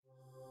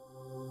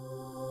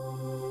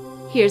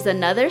Here's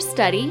another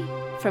study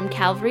from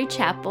Calvary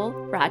Chapel,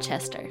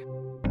 Rochester.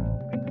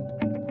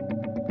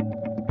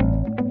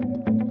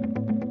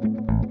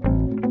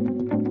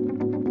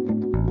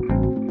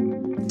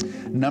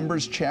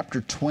 Numbers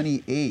chapter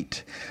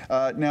 28.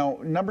 Now,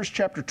 Numbers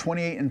chapter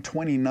 28 and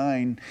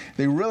 29,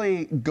 they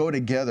really go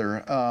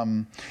together.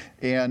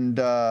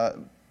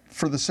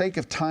 For the sake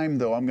of time,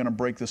 though, I'm going to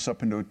break this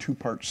up into a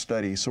two-part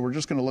study. So we're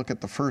just going to look at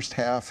the first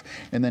half,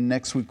 and then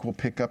next week we'll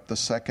pick up the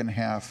second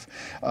half.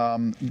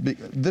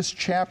 This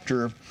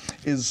chapter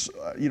is,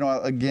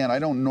 again, I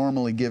don't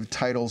normally give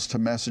titles to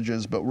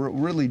messages, but what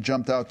really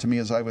jumped out to me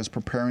as I was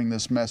preparing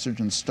this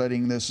message and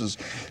studying this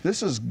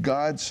is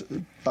God's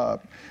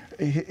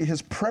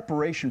His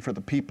preparation for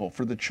the people,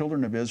 for the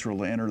children of Israel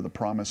to enter the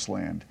promised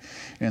land.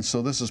 And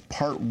so this is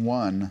part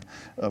one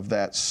of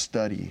that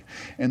study.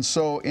 And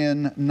so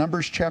in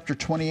Numbers chapter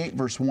 28,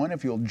 verse 1,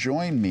 if you'll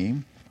join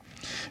me,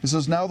 it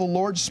says, "Now the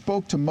Lord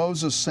spoke to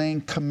Moses,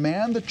 saying,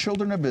 Command the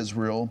children of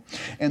Israel,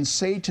 and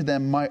say to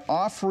them, My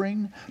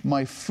offering,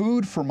 my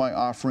food for my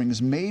offerings,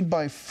 made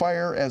by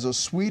fire as a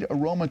sweet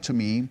aroma to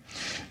me,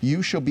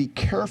 you shall be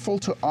careful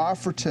to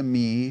offer to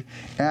me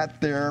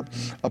at their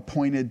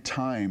appointed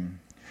time."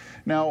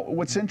 Now,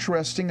 what's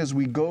interesting as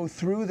we go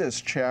through this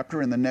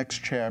chapter and the next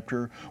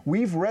chapter,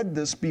 we've read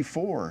this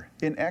before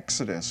in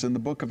Exodus, in the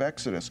book of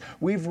Exodus.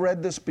 We've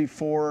read this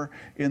before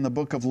in the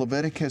book of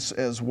Leviticus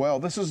as well.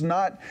 This is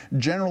not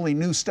generally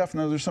new stuff.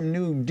 Now, there's some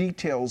new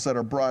details that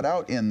are brought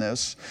out in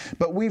this,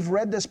 but we've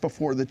read this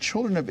before. The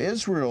children of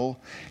Israel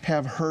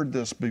have heard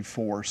this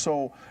before.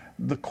 So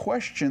the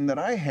question that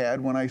I had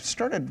when I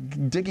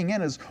started digging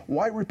in is,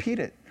 why repeat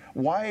it?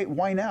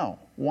 Why now?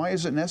 Why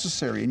is it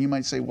necessary? And you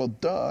might say, well,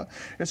 duh,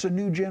 it's a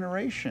new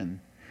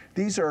generation.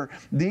 These are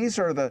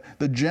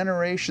the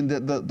generation,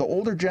 the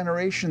older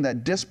generation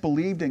that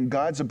disbelieved in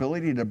God's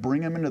ability to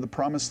bring them into the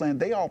promised land.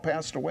 They all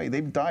passed away.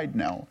 They've died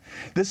now.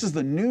 This is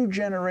the new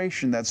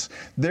generation, that's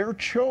their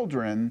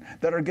children,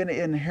 that are going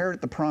to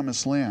inherit the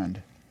promised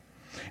land.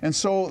 And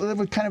so that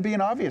would kind of be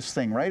an obvious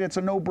thing, right? It's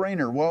a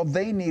no-brainer. Well,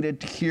 they needed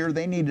to hear,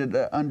 they needed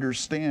to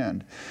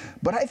understand.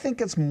 But I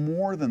think it's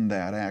more than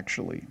that,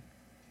 actually.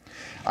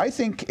 I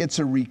think it's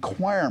a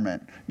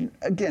requirement,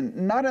 again,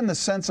 not in the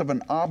sense of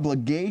an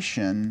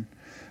obligation,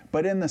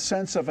 but in the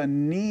sense of a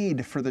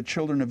need for the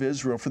children of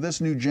Israel, for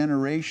this new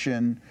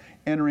generation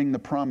entering the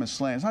promised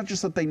land. It's not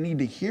just that they need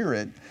to hear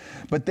it,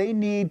 but they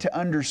need to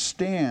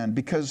understand,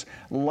 because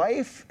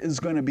life is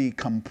going to be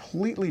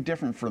completely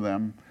different for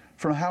them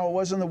from how it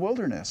was in the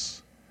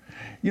wilderness.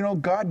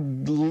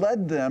 God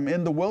led them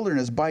in the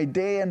wilderness by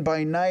day and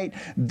by night.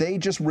 They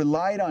just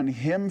relied on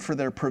Him for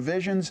their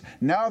provisions.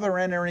 Now they're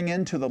entering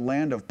into the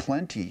land of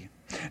plenty.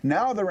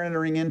 Now they're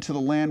entering into the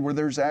land where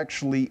there's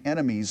actually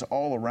enemies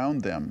all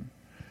around them,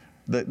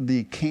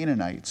 the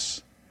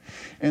Canaanites.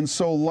 And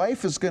so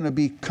life is going to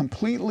be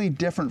completely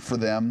different for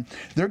them.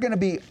 They're going to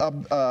be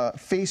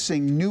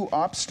facing new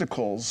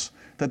obstacles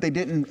that they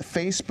didn't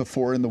face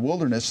before in the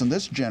wilderness in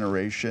this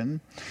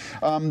generation.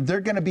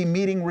 They're going to be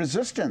meeting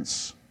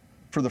resistance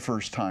for the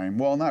first time.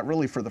 Well, not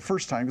really for the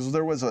first time, because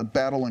there was a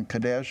battle in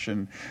Kadesh,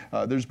 and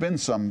there's been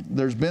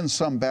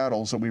some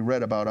battles that we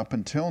read about up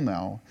until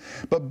now.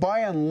 But by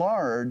and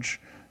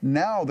large,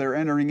 now they're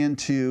entering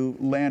into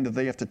land that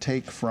they have to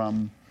take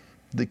from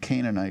the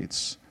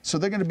Canaanites. So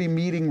they're going to be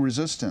meeting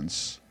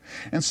resistance.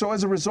 And so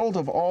as a result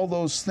of all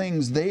those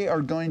things, they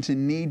are going to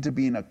need to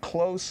be in a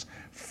close,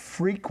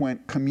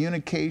 frequent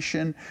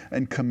communication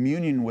and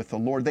communion with the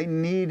Lord. They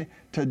need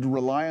to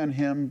rely on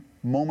Him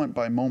moment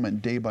by moment,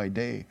 day by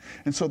day.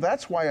 And so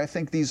that's why I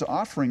think these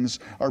offerings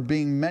are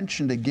being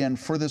mentioned again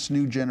for this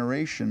new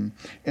generation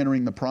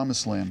entering the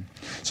promised land.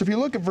 So if you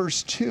look at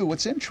verse 2,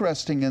 what's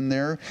interesting in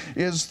there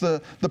is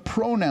the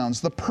pronouns,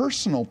 the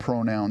personal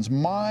pronouns,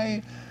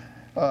 my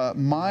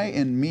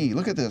and me.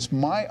 Look at this.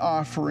 My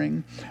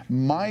offering,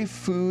 my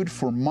food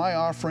for my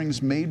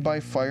offerings made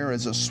by fire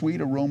as a sweet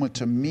aroma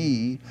to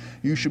me,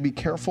 you should be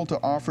careful to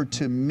offer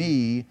to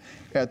me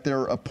at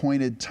their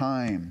appointed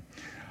time.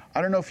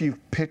 I don't know if you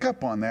pick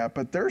up on that,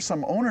 but there's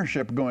some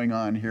ownership going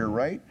on here,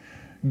 right?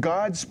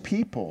 God's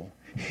people,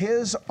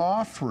 His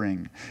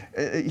offering.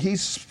 He's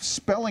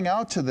spelling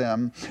out to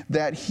them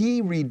that He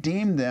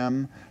redeemed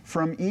them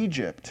from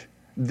Egypt.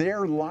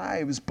 Their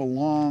lives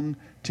belong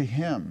to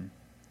Him.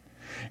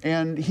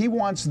 And He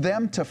wants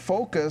them to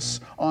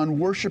focus on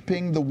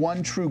worshiping the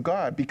one true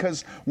God,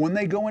 because when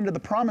they go into the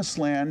promised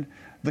land,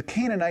 the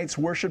Canaanites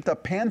worshiped a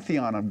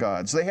pantheon of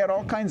gods. They had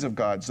all kinds of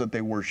gods that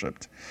they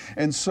worshiped.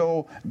 And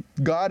so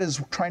God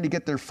is trying to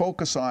get their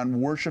focus on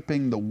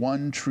worshiping the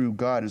one true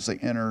God as they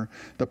enter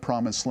the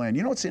promised land.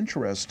 You know what's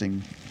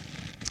interesting?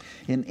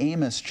 In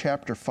Amos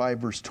chapter 5,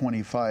 verse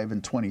 25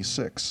 and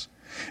 26,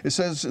 it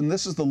says, and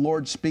this is the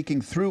Lord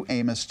speaking through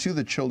Amos to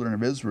the children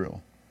of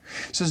Israel.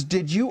 It says,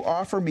 "Did you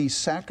offer me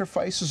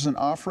sacrifices and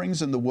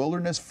offerings in the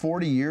wilderness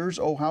 40 years,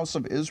 O house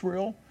of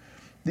Israel?"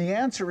 The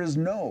answer is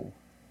no.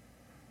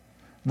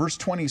 Verse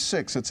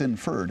 26, it's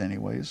inferred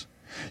anyways.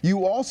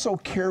 You also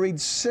carried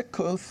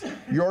Sikkuth,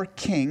 your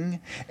king,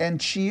 and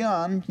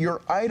Chian,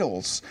 your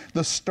idols,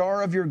 the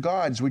star of your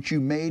gods, which you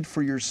made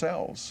for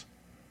yourselves.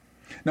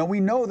 Now we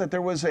know that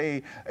there was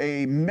a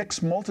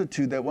mixed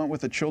multitude that went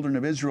with the children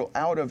of Israel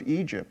out of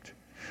Egypt.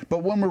 But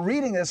when we're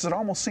reading this, it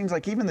almost seems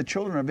like even the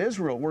children of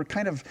Israel were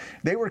kind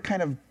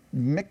of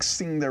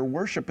mixing their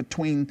worship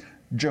between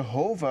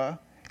Jehovah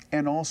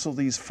and also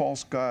these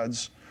false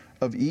gods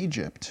of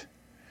Egypt.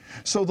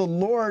 So the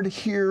Lord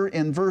here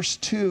in verse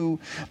 2,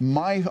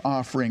 my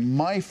offering,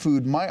 my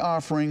food, my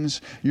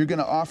offerings, you're going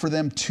to offer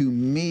them to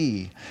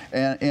me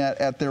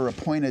at their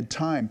appointed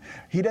time.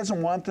 He doesn't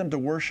want them to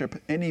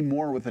worship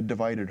anymore with a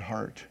divided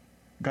heart.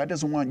 God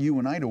doesn't want you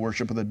and I to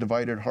worship with a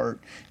divided heart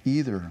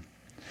either.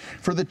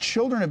 For the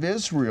children of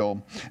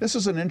Israel, this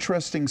is an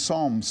interesting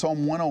psalm,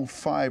 Psalm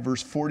 105,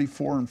 verse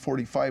 44 and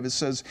 45. It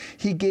says,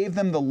 He gave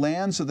them the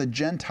lands of the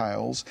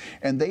Gentiles,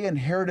 and they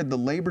inherited the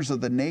labors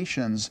of the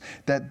nations,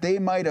 that they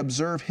might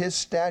observe His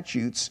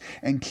statutes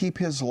and keep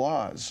His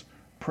laws.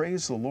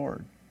 Praise the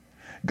Lord.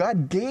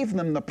 God gave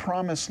them the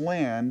promised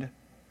land,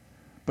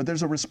 but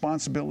there's a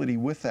responsibility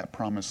with that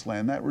promised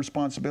land. That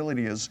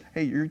responsibility is,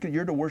 hey, you're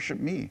to worship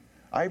me.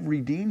 I've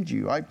redeemed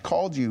you. I've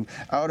called you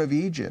out of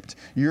Egypt.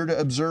 You're to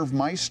observe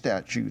my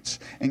statutes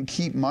and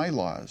keep my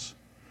laws.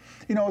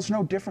 You know, it's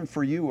no different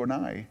for you and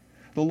I.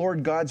 The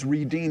Lord God's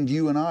redeemed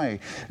you and I.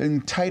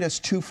 In Titus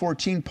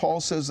 2:14, Paul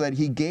says that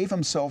He gave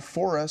Himself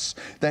for us,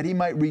 that He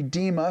might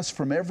redeem us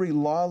from every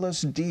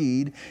lawless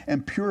deed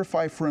and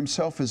purify for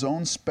Himself His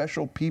own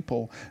special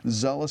people,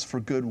 zealous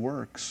for good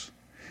works.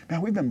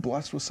 Man, we've been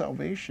blessed with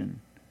salvation.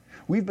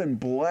 We've been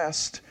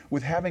blessed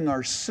with having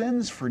our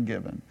sins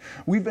forgiven.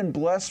 We've been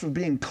blessed with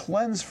being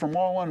cleansed from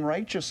all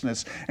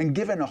unrighteousness and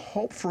given a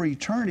hope for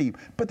eternity.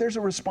 But there's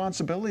a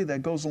responsibility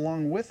that goes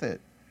along with it.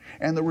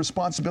 And the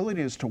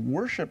responsibility is to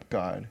worship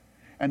God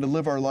and to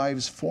live our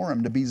lives for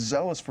Him, to be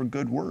zealous for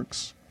good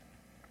works.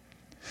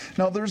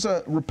 Now, there's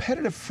a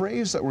repetitive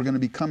phrase that we're going to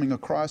be coming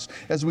across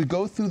as we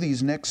go through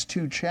these next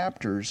two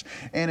chapters.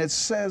 And it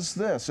says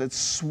this, it's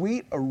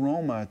sweet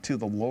aroma to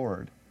the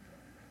Lord.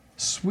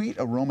 Sweet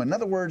aroma. In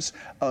other words,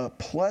 a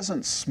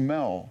pleasant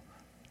smell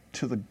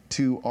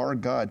to our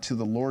God, to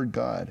the Lord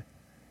God.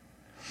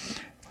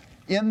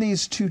 In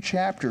these two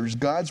chapters,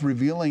 God's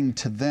revealing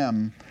to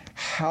them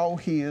how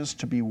He is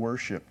to be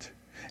worshiped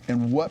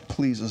and what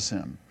pleases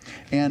Him.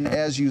 And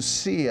as you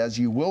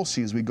will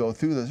see as we go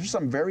through this, there's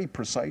some very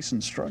precise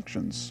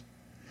instructions.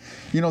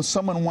 You know,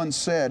 someone once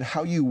said,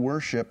 how you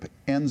worship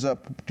ends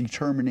up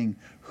determining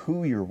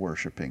who you're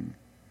worshiping.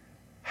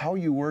 How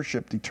you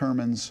worship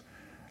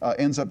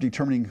ends up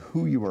determining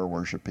who you are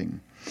worshiping.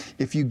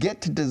 If you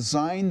get to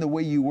design the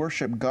way you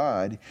worship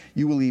God,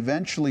 you will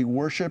eventually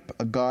worship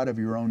a God of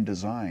your own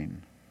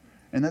design.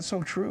 And that's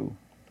so true.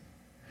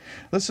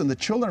 Listen, the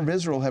children of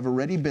Israel have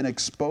already been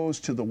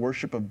exposed to the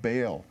worship of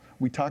Baal.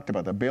 We talked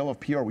about that, Baal of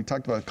Peor. We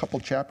talked about a couple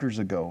chapters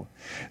ago.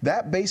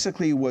 That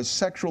basically was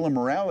sexual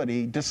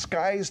immorality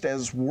disguised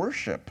as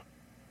worship.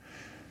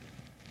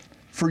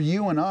 For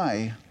you and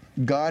I,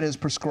 God has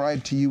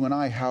prescribed to you and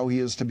I how He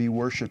is to be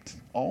worshiped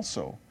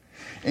also.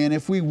 And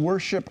if we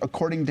worship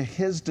according to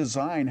His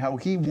design, how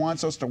He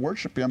wants us to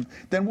worship Him,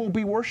 then we'll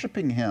be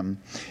worshiping Him.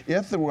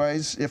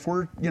 Otherwise, if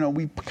we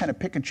kind of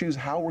pick and choose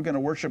how we're going to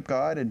worship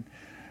God, and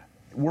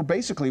we're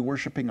basically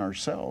worshiping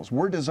ourselves.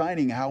 We're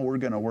designing how we're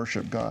going to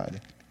worship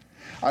God.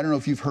 I don't know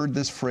if you've heard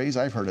this phrase.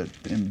 I've heard it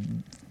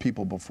in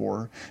people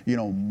before. You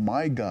know,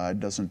 my God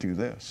doesn't do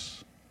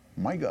this.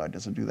 My God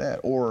doesn't do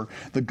that. Or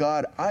the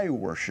God I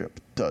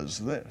worship does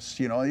this.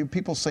 You know,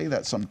 people say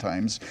that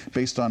sometimes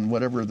based on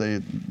whatever they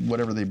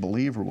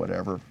believe or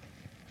whatever.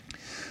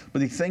 But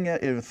the thing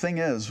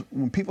is,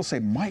 when people say,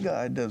 my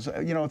God does,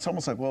 you know, it's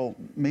almost like, well,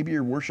 maybe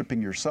you're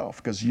worshiping yourself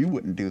because you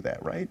wouldn't do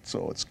that, right?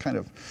 So it's kind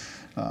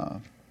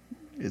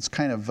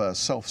of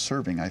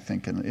self-serving, I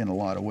think, in a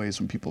lot of ways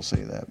when people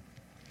say that.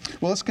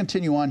 Well, let's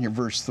continue on here,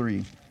 verse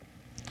 3.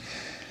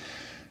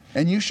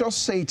 And you shall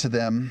say to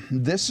them,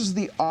 this is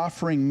the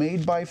offering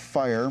made by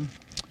fire,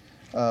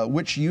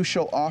 which you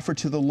shall offer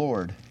to the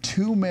Lord.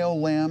 2 male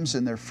lambs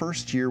in their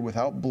first year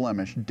without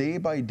blemish, day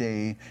by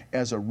day,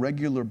 as a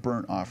regular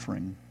burnt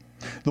offering.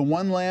 The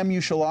one lamb you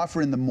shall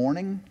offer in the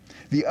morning,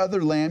 the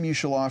other lamb you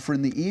shall offer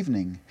in the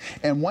evening.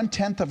 And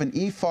 1/10 of an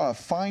ephah of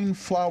fine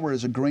flour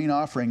as a grain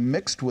offering,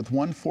 mixed with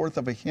 1/4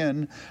 of a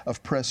hin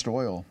of pressed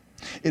oil.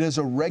 It is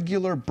a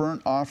regular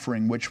burnt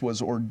offering which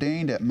was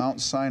ordained at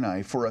Mount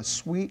Sinai for a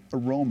sweet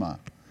aroma,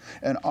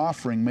 an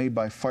offering made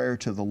by fire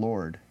to the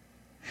Lord.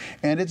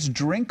 And its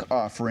drink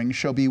offering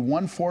shall be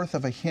 1/4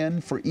 of a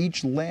hin for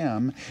each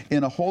lamb.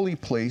 In a holy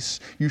place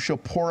you shall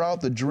pour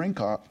out the drink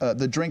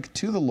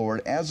to the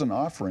Lord as an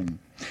offering.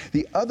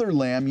 The other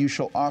lamb you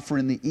shall offer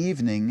in the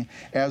evening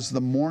as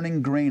the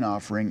morning grain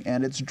offering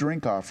and its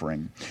drink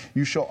offering.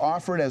 You shall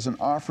offer it as an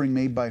offering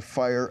made by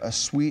fire, a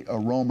sweet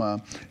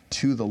aroma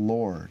to the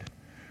Lord.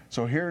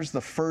 So here's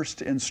the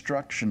first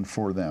instruction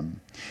for them.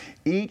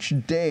 Each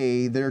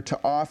day they're to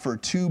offer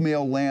 2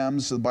 male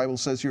lambs, the Bible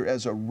says here,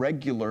 as a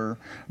regular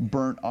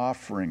burnt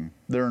offering.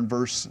 There in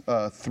verse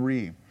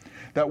 3.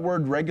 That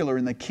word regular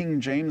in the King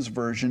James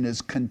Version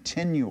is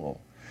continual.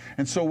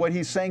 And so what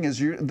he's saying is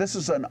this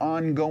is an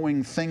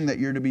ongoing thing that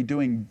you're to be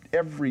doing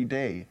every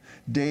day,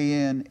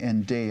 day in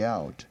and day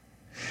out.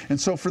 And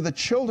so for the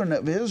children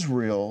of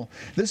Israel,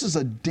 this is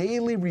a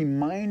daily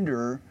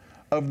reminder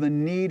of the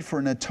need for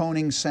an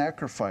atoning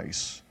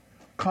sacrifice,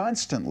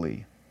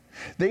 constantly.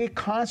 They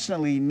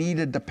constantly need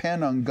to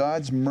depend on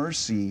God's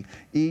mercy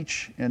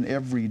each and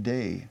every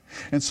day.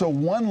 And so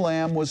one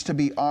lamb was to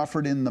be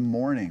offered in the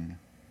morning.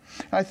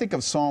 I think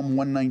of Psalm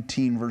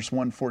 119, verse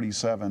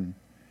 147.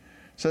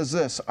 It says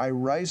this, I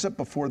rise up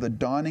before the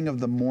dawning of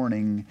the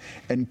morning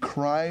and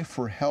cry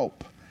for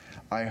help.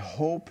 I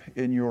hope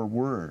in your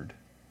word.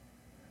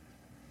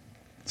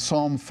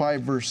 Psalm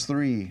 5, verse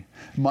 3,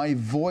 my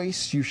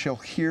voice you shall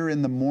hear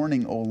in the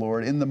morning, O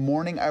Lord. In the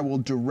morning I will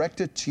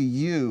direct it to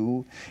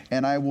you,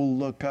 and I will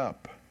look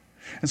up.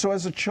 And so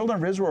as the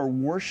children of Israel are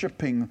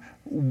worshiping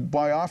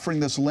by offering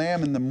this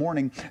lamb in the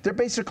morning, they're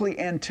basically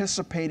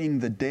anticipating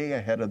the day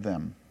ahead of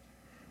them.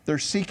 They're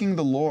seeking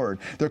the Lord.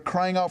 They're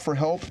crying out for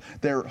help.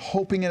 They're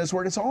hoping in His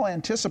Word. It's all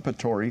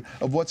anticipatory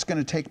of what's going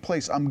to take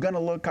place. I'm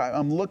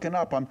looking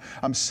up.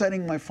 I'm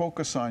setting my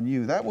focus on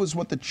you. That was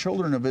what the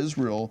children of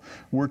Israel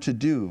were to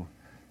do.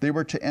 They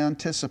were to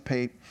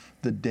anticipate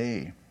the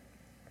day.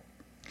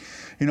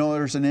 You know,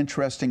 there's an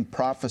interesting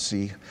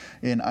prophecy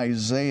in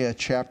Isaiah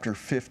chapter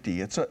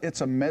 50.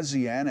 It's a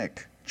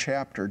messianic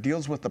chapter,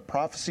 deals with the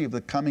prophecy of the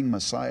coming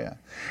Messiah.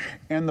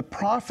 And the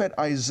prophet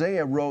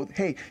Isaiah wrote,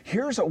 hey,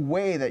 here's a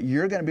way that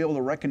you're going to be able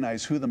to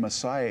recognize who the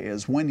Messiah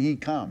is when He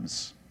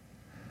comes.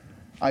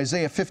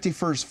 Isaiah 50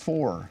 verse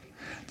 4,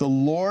 the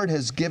Lord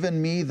has given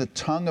me the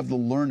tongue of the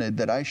learned,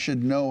 that I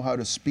should know how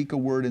to speak a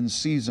word in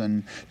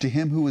season to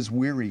him who is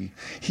weary.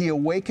 He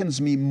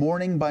awakens me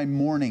morning by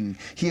morning.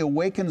 He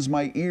awakens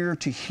my ear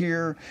to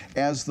hear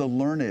as the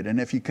learned. And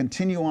if you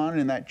continue on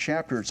in that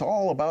chapter, it's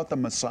all about the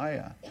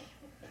Messiah.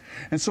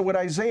 And so what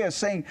Isaiah is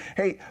saying,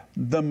 hey,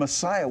 the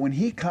Messiah, when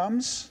He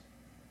comes,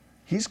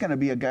 He's going to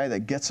be a guy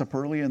that gets up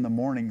early in the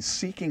morning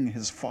seeking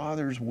His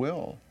Father's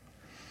will.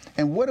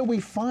 And what do we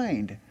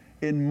find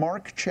in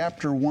Mark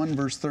chapter 1,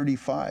 verse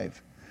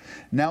 35?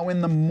 Now in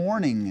the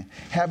morning,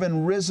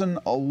 having risen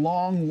a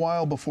long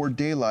while before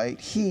daylight,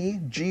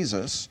 He,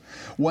 Jesus,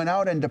 went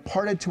out and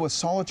departed to a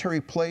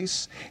solitary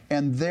place,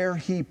 and there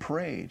He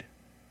prayed.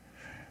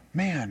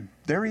 Man,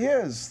 there He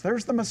is.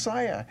 There's the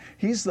Messiah.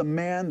 He's the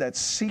man that's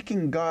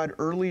seeking God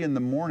early in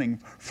the morning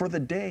for the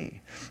day.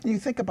 And you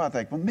think about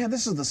that. Well, man,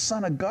 this is the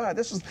Son of God.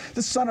 This is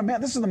the Son of Man.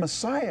 This is the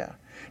Messiah.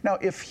 Now,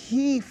 if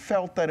He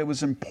felt that it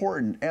was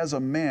important as a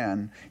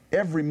man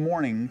every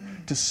morning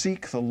to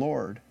seek the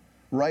Lord,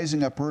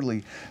 rising up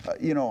early,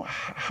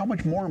 how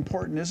much more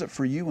important is it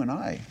for you and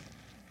I?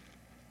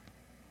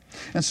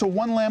 And so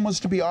one lamb was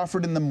to be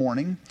offered in the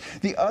morning.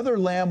 The other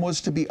lamb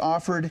was to be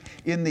offered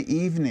in the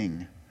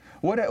evening.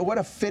 What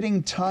a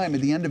fitting time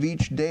at the end of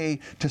each day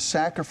to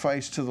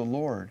sacrifice to the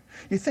Lord.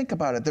 You think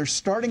about it. They're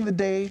starting the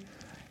day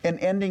and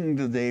ending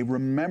the day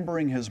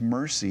remembering His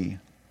mercy,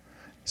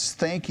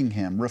 thanking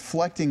Him,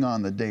 reflecting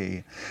on the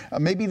day.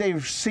 Maybe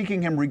they're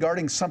seeking Him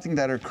regarding something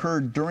that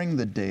occurred during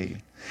the day.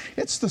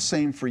 It's the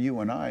same for you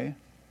and I.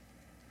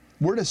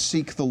 We're to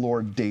seek the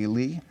Lord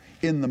daily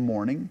in the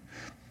morning.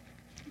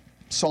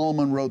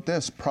 Solomon wrote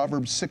this,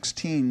 Proverbs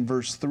 16,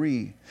 verse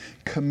 3,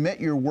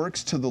 commit your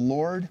works to the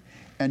Lord,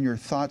 and your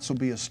thoughts will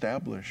be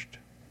established.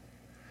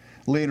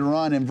 Later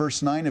on in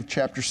verse 9 of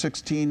chapter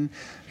 16,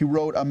 he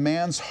wrote, a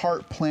man's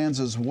heart plans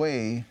his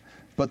way,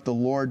 but the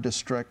Lord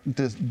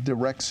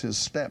directs his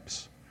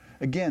steps.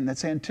 Again,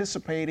 that's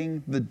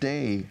anticipating the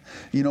day.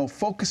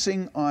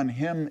 Focusing on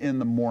Him in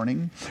the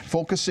morning,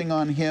 focusing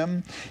on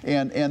Him,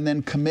 and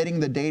then committing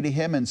the day to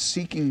Him and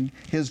seeking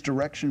His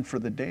direction for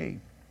the day.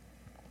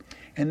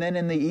 And then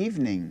in the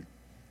evening,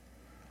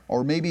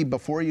 or maybe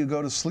before you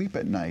go to sleep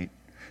at night,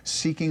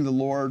 seeking the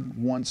Lord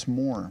once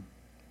more.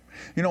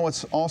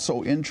 What's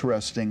also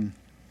interesting,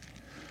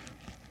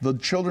 the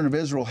children of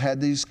Israel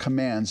had these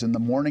commands in the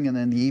morning, and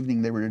in the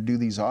evening they were to do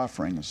these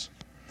offerings.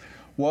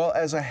 Well,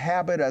 as a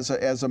habit,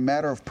 as a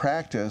matter of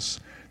practice,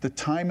 the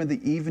time of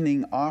the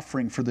evening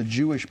offering for the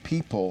Jewish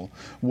people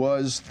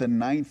was the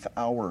 9th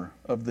hour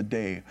of the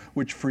day,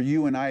 which for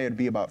you and I would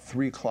be about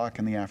 3 o'clock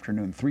in the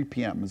afternoon. 3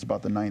 p.m. is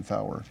about the 9th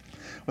hour.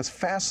 What's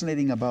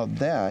fascinating about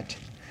that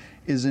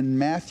is in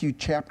Matthew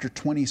chapter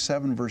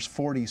 27, verse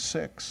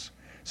 46,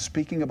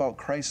 speaking about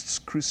Christ's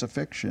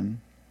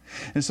crucifixion.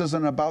 It says,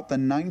 and about the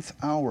 9th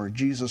hour,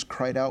 Jesus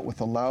cried out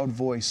with a loud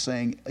voice,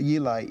 saying,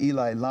 Eli,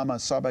 Eli, lama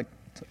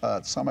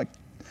sabachthani.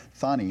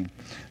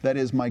 That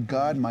is, my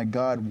God,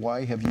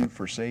 why have you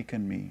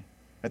forsaken me?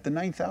 At the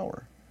 9th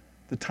hour,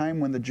 the time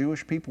when the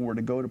Jewish people were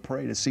to go to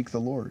pray, to seek the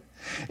Lord.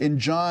 In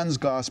John's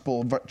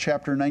Gospel,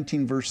 chapter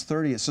 19, verse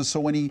 30, it says, so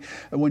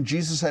when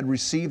Jesus had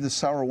received the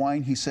sour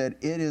wine, He said,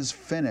 it is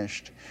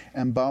finished,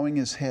 and bowing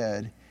His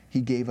head,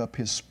 He gave up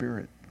His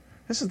spirit.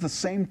 This is the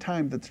same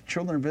time that the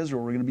children of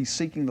Israel were going to be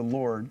seeking the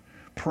Lord,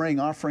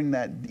 praying, offering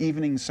that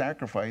evening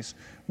sacrifice,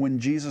 when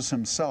Jesus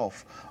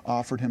Himself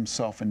offered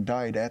Himself and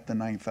died at the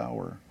 9th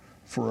hour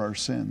for our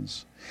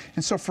sins.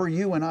 And so for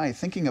you and I,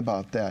 thinking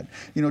about that,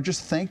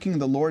 just thanking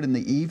the Lord in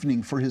the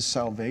evening for his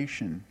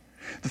salvation.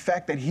 The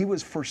fact that he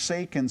was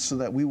forsaken so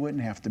that we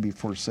wouldn't have to be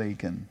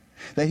forsaken.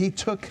 That he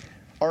took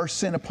our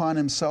sin upon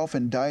himself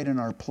and died in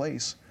our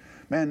place.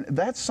 Man,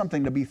 that's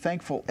something to be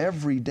thankful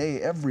every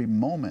day, every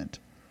moment.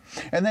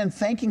 And then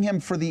thanking him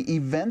for the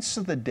events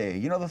of the day,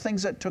 the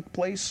things that took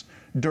place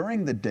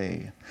during the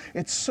day.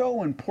 It's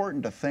so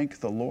important to thank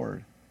the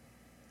Lord.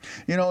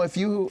 If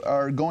you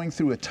are going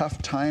through a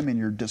tough time and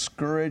you're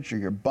discouraged or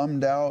you're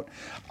bummed out,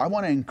 I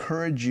want to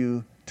encourage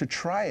you to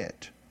try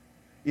it.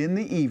 In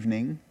the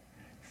evening,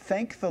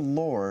 thank the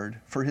Lord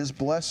for his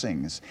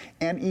blessings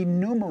and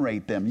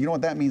enumerate them. You know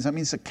what that means? That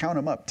means to count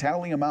them up,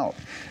 tally them out,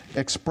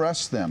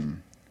 express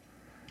them.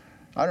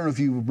 I don't know if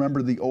you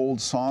remember the old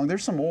song.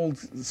 There's some old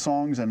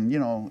songs,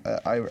 and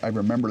I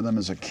remember them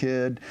as a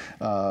kid,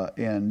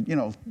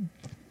 and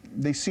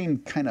they seem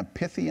kind of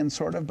pithy and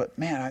sort of, but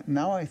man,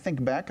 now I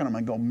think back on them,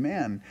 I go,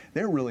 man,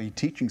 they're really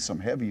teaching some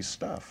heavy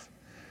stuff.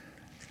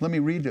 Let me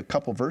read a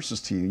couple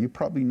verses to you. You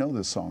probably know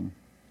this song.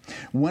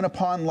 When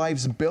upon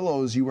life's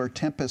billows you are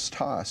tempest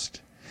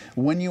tossed,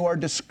 when you are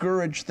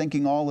discouraged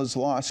thinking all is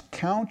lost,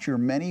 count your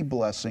many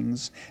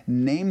blessings,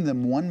 name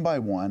them one by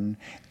one,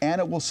 and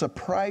it will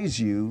surprise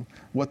you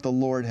what the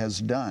Lord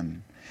has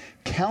done.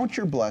 Count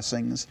your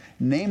blessings,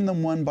 name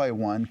them one by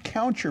one.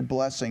 Count your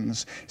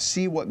blessings,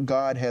 see what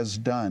God has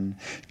done.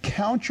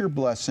 Count your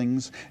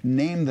blessings,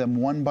 name them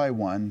one by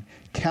one.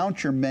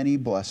 Count your many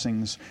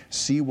blessings,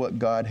 see what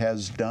God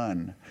has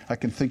done. I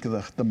can think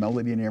of the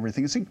melody and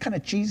everything. It's kind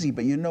of cheesy,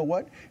 but you know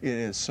what? It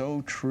is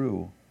so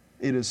true.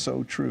 It is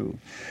so true.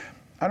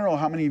 I don't know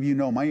how many of you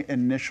know my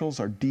initials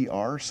are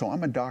DR, so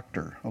I'm a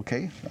doctor,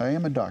 okay? I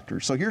am a doctor.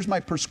 So here's my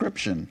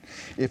prescription.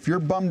 If you're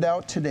bummed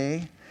out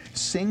today,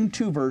 sing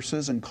 2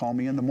 verses and call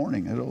me in the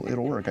morning.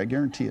 It'll work, I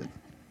guarantee it.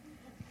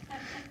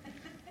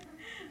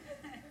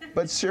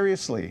 But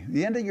seriously,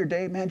 the end of your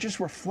day, man, just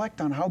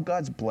reflect on how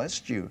God's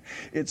blessed you.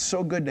 It's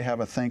so good to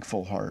have a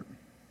thankful heart.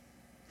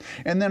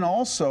 And then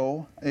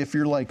also, if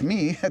you're like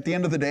me, at the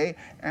end of the day,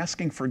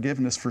 asking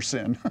forgiveness for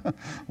sin.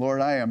 Lord,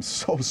 I am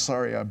so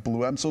sorry I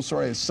blew. I'm so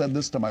sorry I said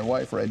this to my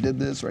wife, or I did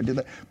this, or I did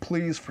that.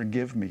 Please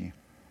forgive me.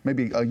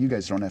 Maybe you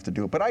guys don't have to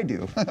do it, but I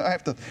do. I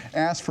have to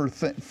ask for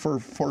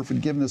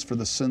forgiveness for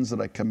the sins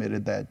that I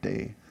committed that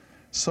day.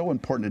 So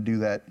important to do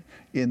that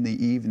in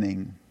the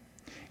evening.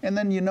 And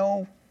then,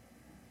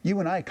 you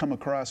and I come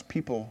across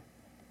people.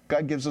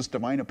 God gives us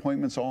divine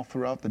appointments all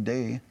throughout the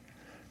day.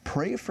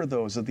 Pray for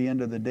those at the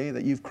end of the day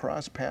that you've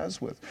crossed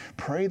paths with.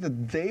 Pray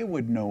that they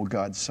would know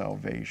God's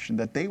salvation,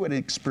 that they would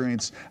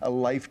experience a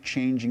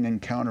life-changing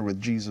encounter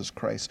with Jesus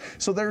Christ.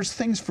 So there's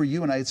things for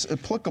you and I. It's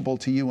applicable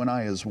to you and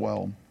I as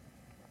well.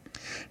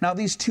 Now,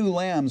 these 2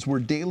 lambs were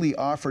daily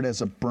offered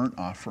as a burnt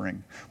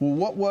offering. Well,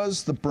 what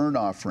was the burnt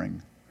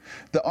offering?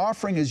 The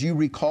offering, as you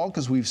recall,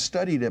 because we've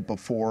studied it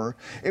before,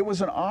 it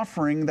was an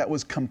offering that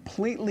was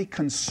completely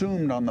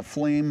consumed on the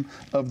flame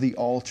of the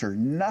altar.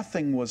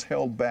 Nothing was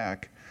held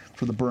back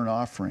for the burnt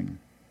offering.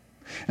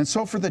 And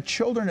so for the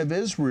children of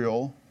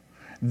Israel,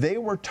 they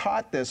were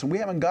taught this, and we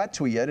haven't got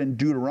to it yet in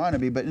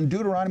Deuteronomy, but in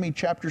Deuteronomy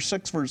chapter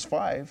 6, verse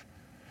 5,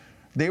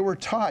 they were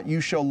taught,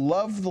 you shall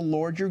love the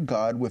Lord your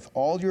God with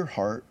all your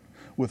heart,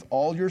 with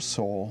all your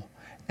soul,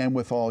 and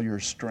with all your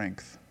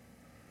strength.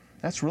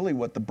 That's really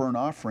what the burnt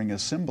offering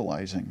is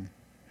symbolizing.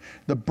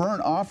 The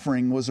burnt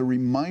offering was a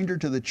reminder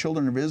to the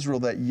children of Israel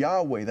that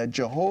Yahweh, that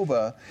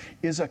Jehovah,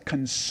 is a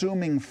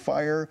consuming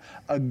fire,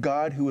 a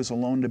God who is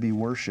alone to be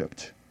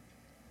worshipped.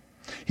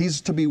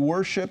 He's to be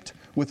worshipped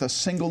with a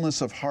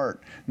singleness of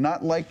heart,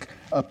 not like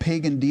a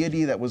pagan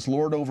deity that was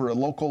lord over a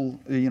local,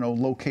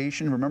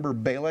 location. Remember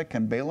Balak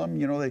and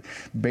Balaam?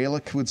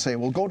 Balak would say,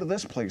 well, go to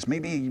this place.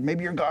 Maybe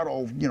your God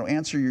will,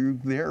 answer you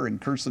there and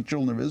curse the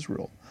children of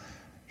Israel.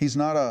 He's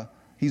not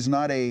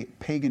a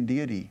pagan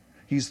deity.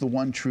 He's the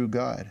one true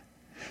God.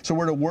 So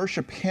we're to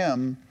worship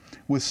him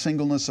with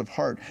singleness of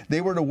heart. They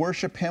were to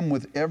worship him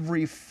with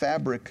every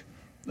fabric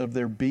of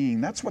their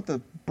being. That's what the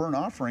burnt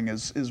offering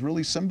is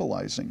really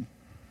symbolizing.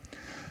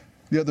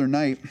 The other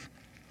night,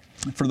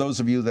 for those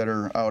of you that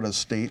are out of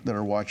state that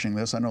are watching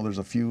this, I know there's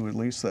a few at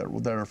least that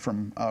are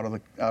from out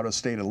of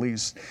state at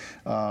least.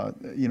 Out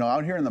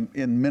here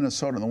in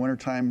Minnesota in the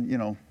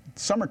wintertime,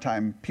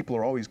 summertime, people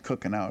are always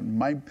cooking out.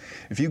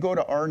 If you go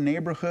to our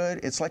neighborhood,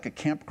 it's like a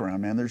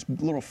campground, man. There's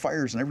little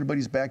fires in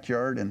everybody's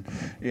backyard, and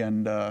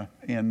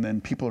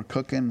then people are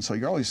cooking. So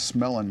you're always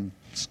smelling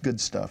good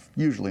stuff.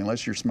 Usually,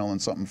 unless you're smelling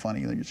something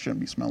funny that you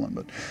shouldn't be smelling.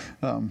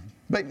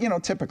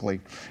 But typically,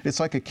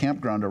 it's like a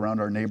campground around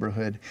our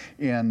neighborhood.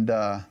 And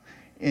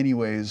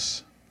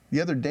anyways, the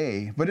other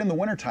day, but in the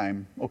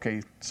wintertime,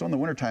 so in the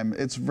wintertime,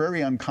 it's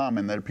very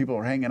uncommon that people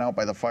are hanging out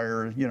by the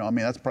fire.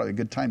 That's probably a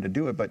good time to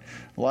do it, but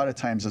a lot of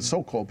times it's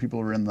so cold,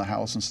 people are in the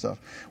house and stuff.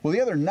 Well, the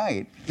other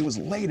night, it was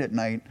late at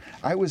night,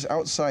 I was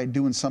outside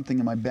doing something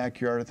in my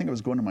backyard. I think I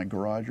was going to my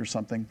garage or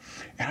something,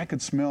 and I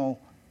could smell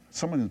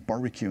someone was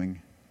barbecuing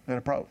at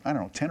about,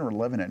 10 or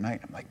 11 at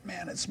night. I'm like,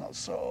 man, it smells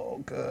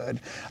so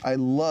good. I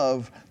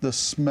love the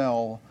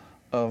smell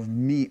of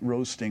meat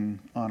roasting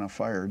on a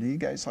fire. Do you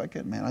guys like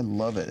it? Man, I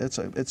love it.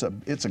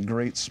 It's a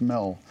great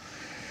smell.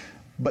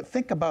 But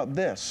think about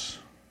this.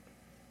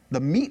 The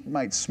meat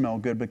might smell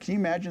good, but can you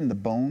imagine the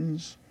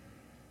bones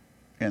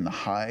and the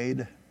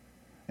hide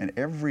and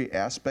every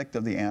aspect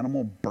of the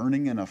animal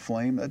burning in a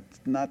flame? That's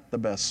not the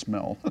best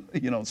smell,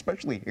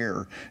 especially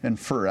hair and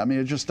fur. I mean,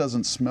 it just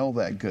doesn't smell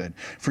that good.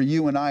 For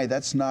you and I,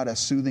 that's not a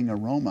soothing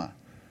aroma.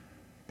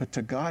 But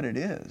to God it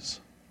is.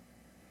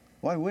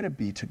 Why would it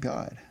be to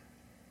God?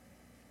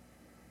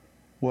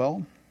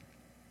 Well,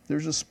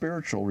 there's a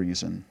spiritual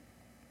reason.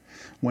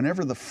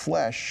 Whenever the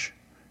flesh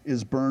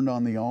is burned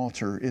on the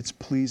altar, it's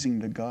pleasing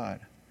to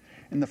God.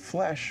 And the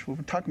flesh, when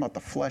we're talking about the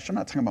flesh, I'm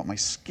not talking about my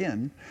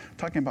skin, I'm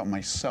talking about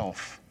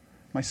myself,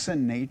 my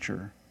sin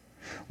nature.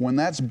 When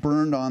that's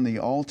burned on the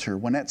altar,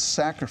 when that's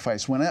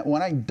sacrificed, when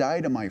I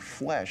die to my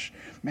flesh,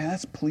 man,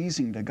 that's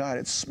pleasing to God.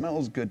 It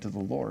smells good to the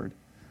Lord.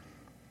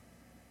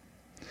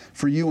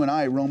 For you and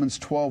I, Romans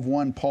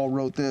 12:1, Paul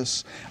wrote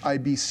this, I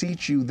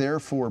beseech you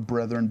therefore,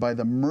 brethren, by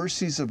the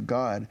mercies of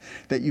God,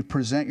 that you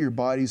present your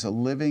bodies a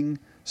living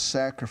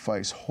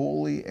sacrifice,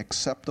 holy,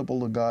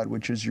 acceptable to God,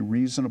 which is your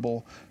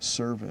reasonable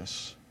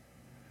service.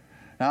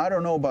 Now, I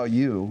don't know about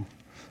you,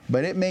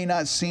 but it may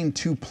not seem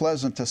too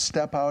pleasant to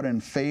step out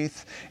in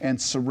faith and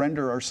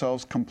surrender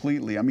ourselves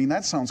completely. I mean,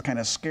 that sounds kind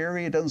of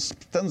scary. It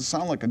doesn't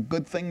sound like a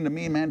good thing to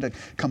me, man, to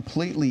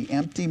completely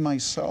empty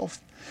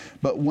myself.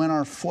 But when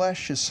our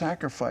flesh is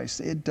sacrificed,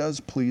 it does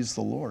please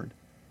the Lord.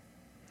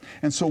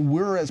 And so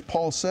we're, as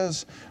Paul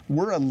says,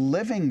 we're a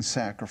living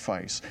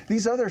sacrifice.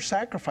 These other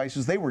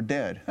sacrifices, they were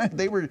dead.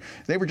 They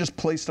were just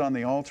placed on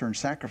the altar and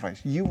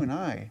sacrificed. You and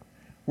I,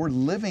 we're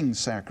living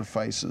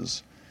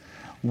sacrifices.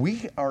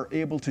 We are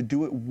able to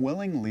do it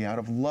willingly out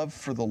of love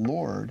for the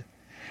Lord.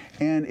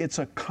 And it's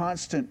a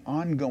constant,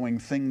 ongoing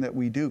thing that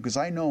we do. Because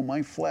I know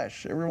my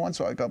flesh, every once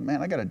in a while I go,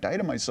 man, I got to die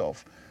to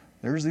myself.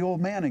 There's the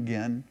old man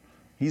again.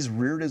 He's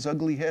reared his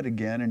ugly head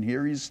again, and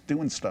here he's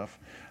doing stuff.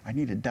 I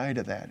need to die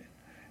to that.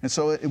 And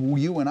so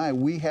you and I,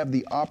 we have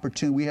the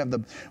opportunity,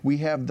 we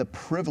have the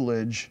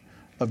privilege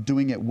of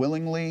doing it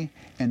willingly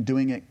and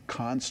doing it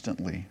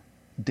constantly,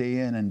 day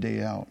in and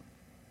day out.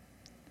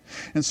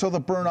 And so the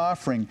burnt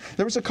offering,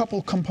 there was a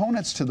couple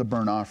components to the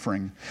burnt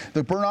offering.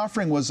 The burnt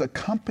offering was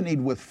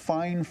accompanied with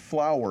fine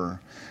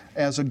flour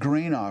as a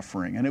grain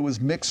offering, and it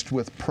was mixed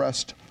with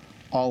pressed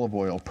olive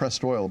oil.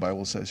 Pressed oil, the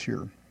Bible says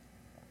here.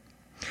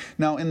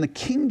 Now, in the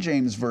King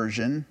James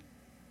Version,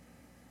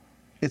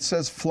 it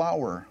says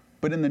flour.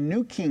 But in the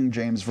New King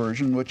James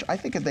Version, which I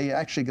think they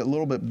actually get a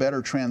little bit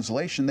better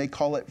translation, they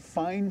call it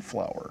fine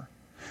flour.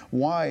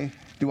 Why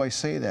do I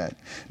say that?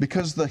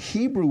 Because the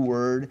Hebrew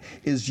word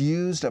is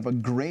used of a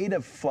grade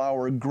of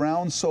flour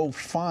ground so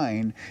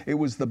fine, it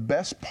was the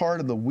best part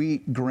of the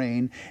wheat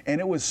grain, and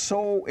there was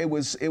so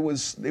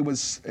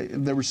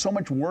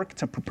much work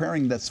to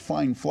preparing this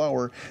fine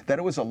flour that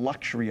it was a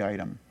luxury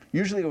item.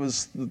 Usually it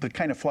was the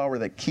kind of flour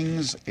that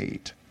kings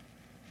ate.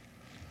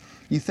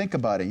 You think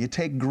about it. You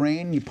take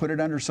grain, you put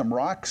it under some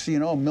rocks,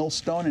 a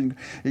millstone, and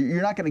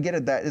you're not going to get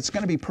it that. It's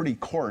going to be pretty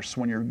coarse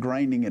when you're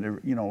grinding it,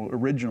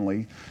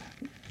 originally.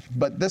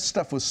 But this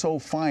stuff was so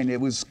fine, it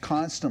was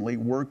constantly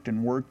worked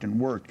and worked and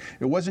worked.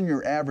 It wasn't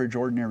your average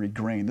ordinary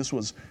grain. This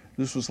was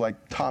like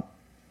top,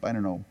 I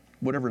don't know,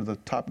 whatever the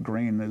top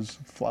grain is,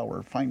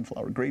 flour, fine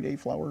flour, grade A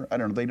flour. I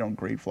don't know, they don't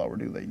grade flour,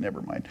 do they?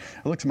 Never mind.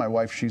 I looked at my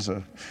wife,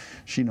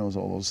 she knows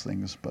all those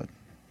things, but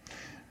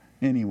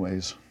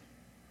anyways.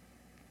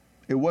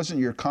 It wasn't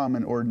your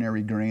common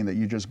ordinary grain that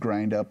you just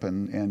grind up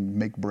and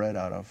make bread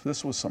out of.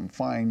 This was some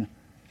fine,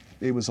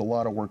 it was a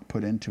lot of work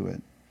put into it.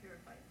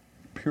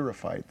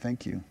 Purified,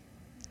 thank you.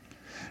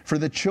 For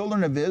the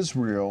children of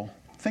Israel,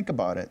 think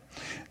about it.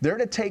 They're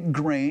to take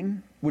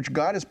grain, which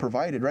God has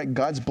provided, right?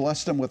 God's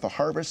blessed them with a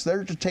harvest.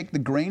 They're to take the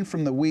grain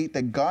from the wheat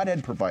that God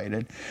had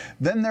provided.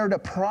 Then they're to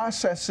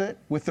process it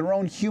with their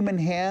own human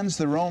hands,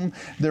 their own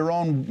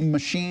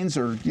machines,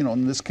 or,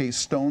 in this case,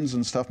 stones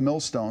and stuff,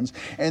 millstones.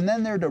 And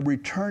then they're to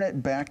return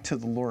it back to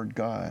the Lord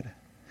God.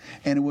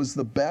 And it was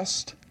the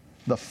best,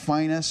 the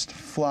finest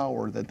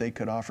flour that they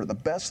could offer, the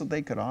best that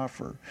they could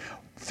offer,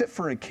 fit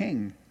for a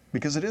king,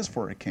 because it is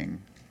for a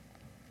king.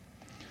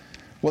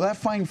 Well, that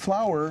fine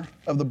flour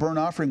of the burnt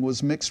offering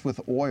was mixed with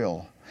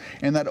oil.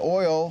 And that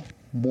oil,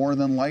 more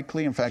than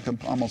likely, in fact, I'm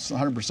almost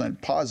 100%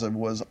 positive,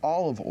 was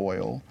olive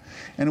oil.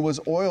 And it was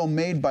oil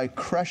made by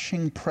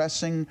crushing,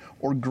 pressing,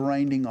 or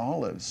grinding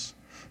olives.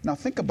 Now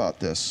think about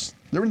this.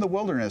 They're in the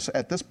wilderness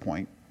at this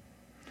point.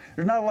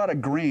 There's not a lot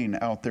of grain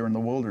out there in the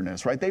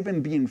wilderness, right? They've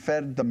been being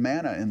fed the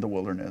manna in the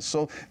wilderness.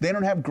 So they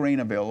don't have grain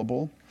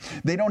available.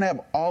 They don't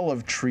have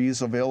olive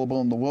trees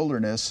available in the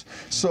wilderness.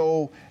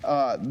 So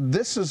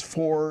this is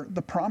for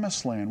the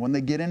promised land, when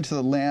they get into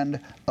the land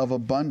of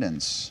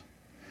abundance.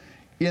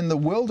 In the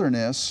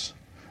wilderness,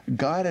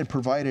 God had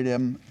provided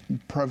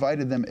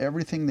them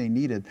everything they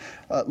needed.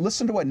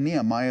 Listen to what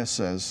Nehemiah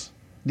says.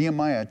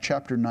 Nehemiah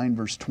chapter 9,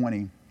 verse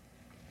 20.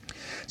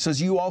 It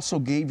says, you also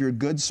gave your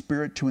good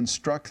spirit to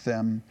instruct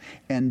them,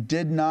 and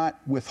did not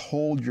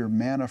withhold your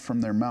manna from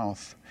their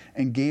mouth,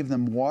 and gave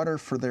them water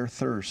for their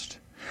thirst.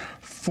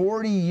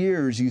 40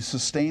 years you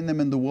sustained them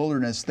in the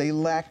wilderness. They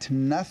lacked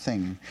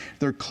nothing.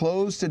 Their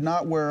clothes did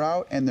not wear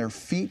out, and their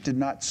feet did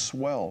not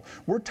swell.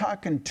 We're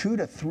talking 2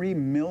 to 3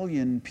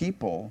 million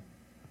people.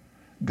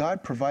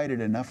 God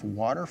provided enough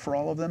water for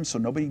all of them so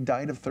nobody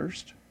died of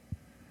thirst.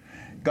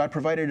 God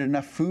provided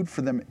enough food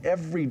for them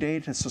every day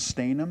to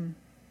sustain them.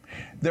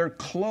 Their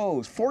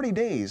clothes, 40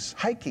 days,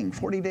 hiking,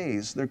 40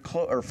 days,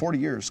 or 40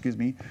 years, excuse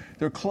me,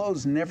 their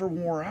clothes never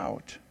wore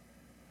out.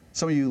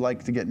 Some of you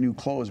like to get new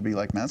clothes, be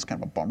like, man, that's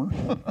kind of a bummer.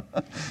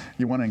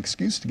 You want an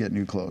excuse to get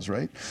new clothes,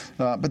 right?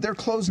 But their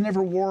clothes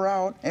never wore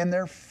out, and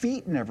their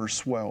feet never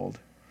swelled.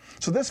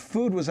 So this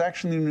food was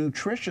actually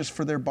nutritious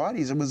for their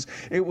bodies.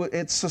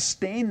 It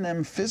sustained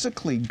them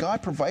physically.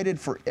 God provided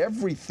for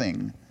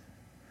everything.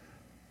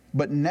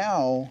 But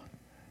now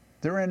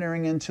they're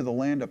entering into the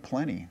land of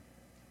plenty.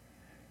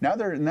 Now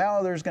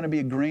there's going to be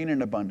a grain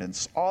in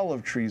abundance,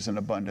 olive trees in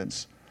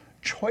abundance,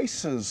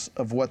 choices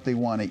of what they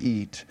want to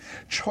eat,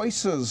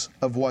 choices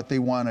of what they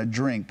want to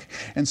drink.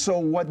 And so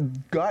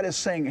what God is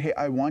saying, hey,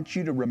 I want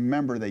you to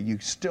remember that you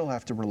still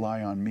have to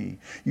rely on me.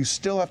 You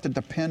still have to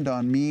depend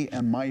on me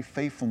and my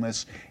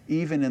faithfulness,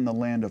 even in the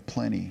land of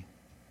plenty.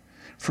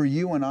 For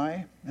you and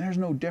I, there's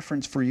no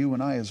difference for you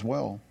and I as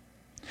well.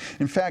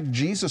 In fact,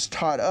 Jesus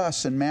taught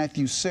us in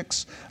Matthew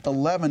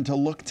 6:11 to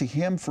look to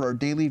Him for our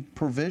daily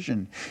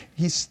provision.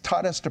 He's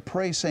taught us to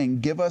pray,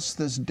 saying, give us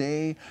this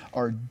day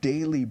our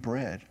daily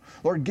bread.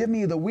 Lord, give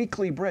me the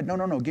weekly bread.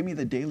 No, give me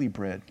the daily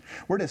bread.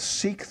 We're to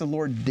seek the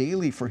Lord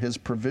daily for His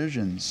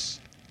provisions.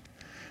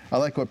 I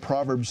like what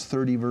Proverbs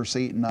 30, verse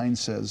 8 and 9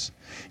 says.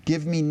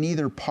 Give me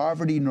neither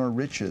poverty nor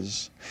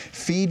riches.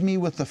 Feed me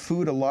with the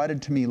food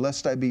allotted to me,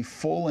 lest I be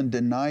full and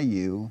deny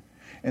you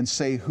and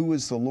say, who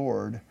is the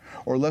Lord?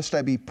 Or lest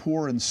I be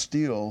poor and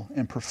steal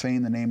and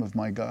profane the name of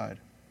my God.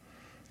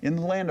 In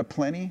the land of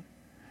plenty,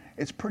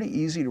 it's pretty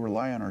easy to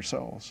rely on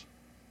ourselves.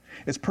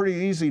 It's pretty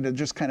easy to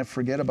just kind of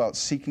forget about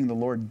seeking the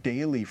Lord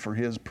daily for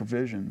His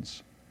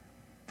provisions,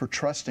 for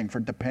trusting,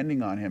 for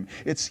depending on Him.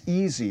 It's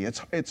easy.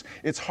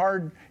 It's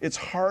hard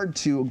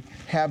to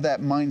have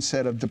that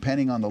mindset of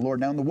depending on the Lord.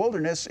 Now in the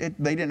wilderness,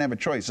 they didn't have a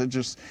choice. It's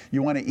just,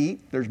 you want to eat?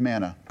 There's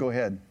manna. Go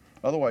ahead.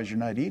 Otherwise, you're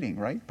not eating,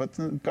 right? But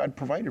God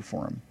provided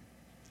for them.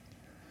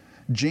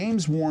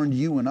 James warned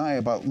you and I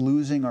about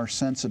losing our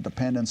sense of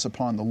dependence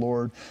upon the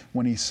Lord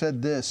when he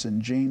said this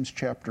in James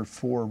chapter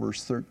 4,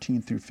 verse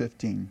 13 through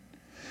 15.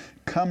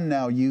 Come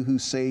now, you who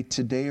say,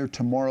 today or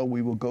tomorrow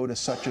we will go to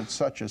such and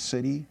such a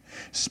city,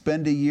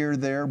 spend a year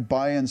there,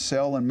 buy and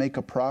sell and make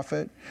a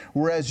profit,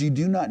 whereas you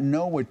do not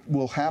know what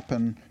will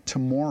happen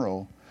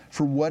tomorrow.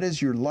 For what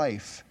is your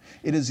life?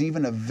 It is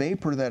even a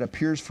vapor that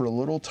appears for a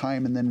little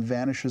time and then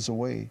vanishes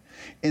away.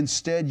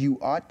 Instead, you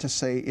ought to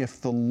say,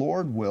 if the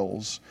Lord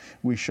wills,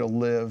 we shall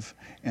live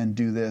and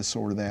do this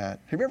or that.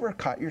 Have you ever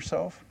caught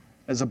yourself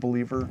as a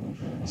believer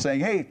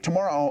saying, hey,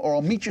 tomorrow, or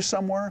I'll meet you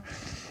somewhere?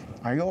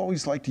 I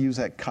always like to use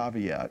that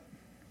caveat,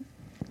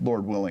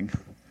 Lord willing,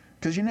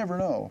 because you never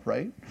know,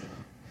 right?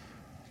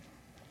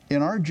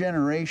 In our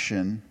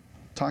generation,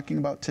 talking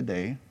about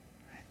today,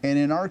 and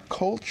in our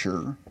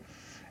culture,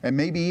 and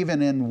maybe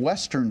even in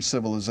Western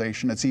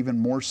civilization, it's even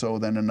more so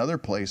than in other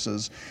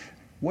places,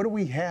 what do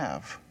we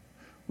have?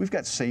 We've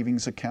got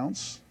savings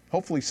accounts.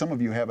 Hopefully some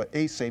of you have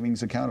a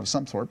savings account of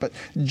some sort, but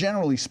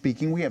generally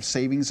speaking, we have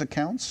savings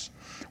accounts.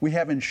 We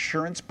have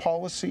insurance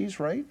policies,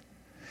 right?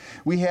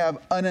 We have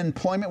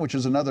unemployment, which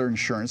is another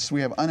insurance.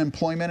 We have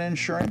unemployment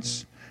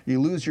insurance.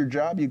 You lose your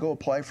job, you go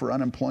apply for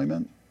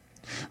unemployment.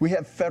 We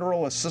have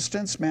federal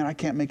assistance. Man, I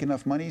can't make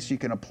enough money, so you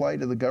can apply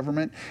to the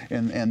government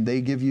and they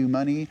give you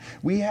money.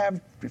 We have,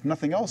 if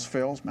nothing else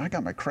fails, man, I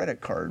got my credit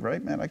card,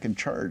 right? Man, I can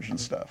charge and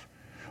stuff.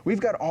 We've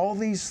got all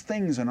these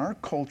things in our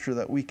culture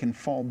that we can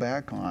fall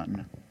back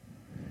on.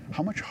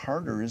 How much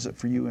harder is it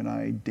for you and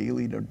I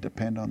daily to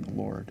depend on the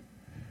Lord?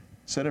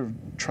 Instead of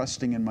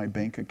trusting in my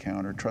bank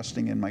account or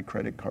trusting in my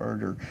credit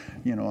card or,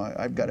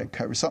 I've got it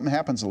covered. Something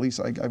happens, at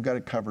least I've got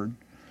it covered.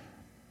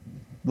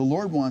 The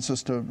Lord wants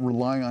us to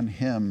rely on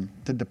Him,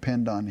 to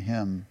depend on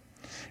Him.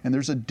 And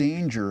there's a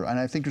danger, and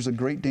I think there's a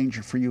great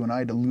danger for you and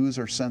I to lose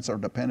our sense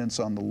of dependence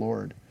on the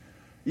Lord,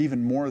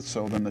 even more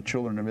so than the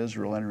children of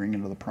Israel entering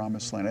into the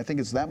promised land. I think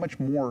it's that much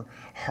more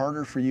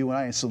harder for you and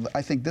I. So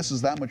I think this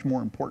is that much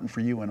more important for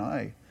you and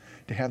I,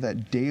 to have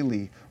that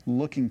daily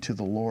looking to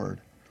the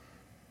Lord.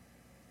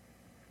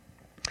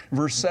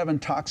 Verse 7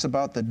 talks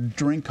about the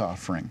drink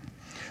offering.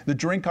 The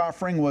drink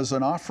offering was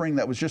an offering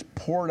that was just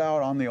poured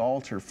out on the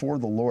altar for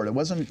the Lord.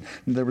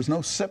 There was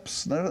no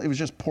sips. It was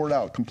just poured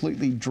out,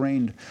 completely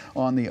drained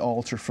on the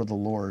altar for the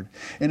Lord.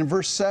 And in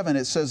verse 7,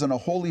 it says, in a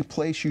holy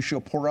place you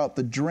shall pour out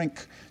the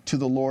drink to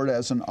the Lord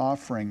as an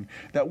offering.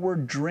 That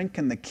word drink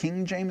in the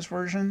King James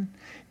Version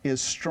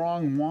is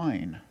strong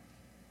wine.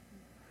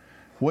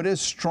 What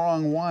is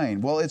strong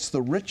wine? Well, it's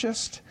the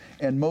richest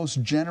and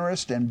most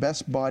generous and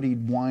best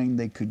bodied wine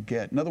they could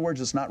get. In other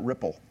words, it's not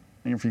Ripple.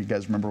 I don't know if you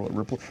guys remember what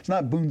Ripple, it's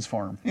not Boone's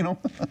Farm,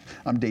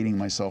 I'm dating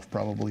myself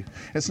probably.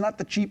 It's not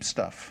the cheap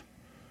stuff.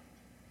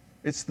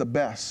 It's the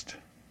best.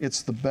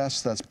 It's the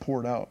best that's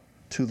poured out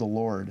to the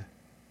Lord.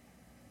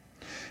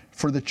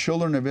 For the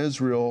children of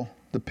Israel,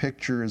 the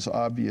picture is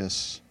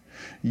obvious.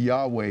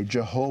 Yahweh,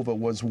 Jehovah,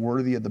 was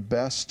worthy of the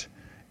best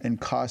and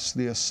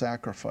costliest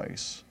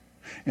sacrifice.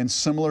 And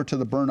similar to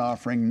the burnt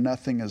offering,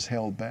 nothing is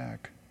held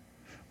back.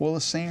 Well, the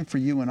same for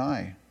you and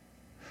I.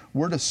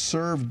 We're to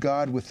serve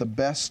God with the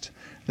best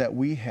that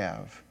we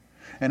have.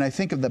 And I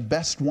think of the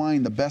best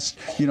wine, the best,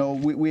 we're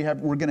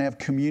going to have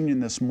communion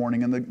this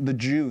morning, and the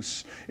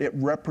juice, it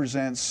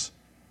represents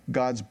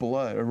God's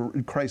blood, or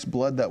Christ's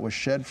blood that was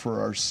shed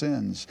for our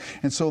sins.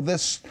 And so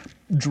this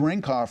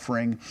drink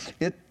offering,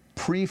 it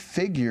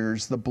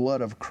prefigures the blood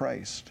of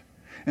Christ.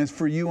 And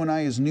for you and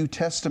I as New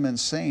Testament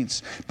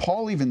saints,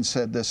 Paul even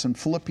said this in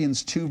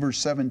Philippians 2 verse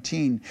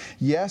 17,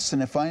 yes,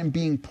 and if I am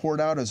being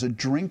poured out as a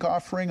drink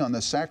offering on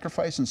the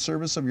sacrifice and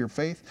service of your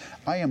faith,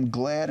 I am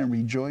glad and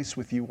rejoice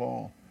with you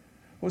all.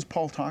 What was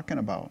Paul talking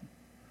about?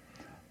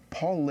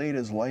 Paul laid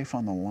his life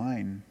on the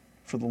line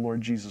for the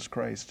Lord Jesus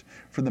Christ,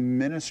 for the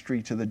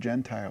ministry to the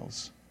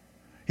Gentiles.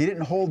 He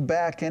didn't hold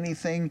back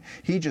anything.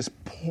 He just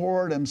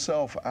poured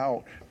himself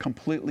out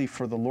completely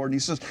for the Lord. And he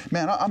says,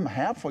 man, I'm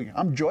happy.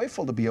 I'm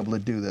joyful to be able to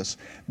do this.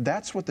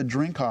 That's what the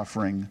drink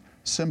offering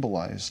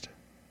symbolized.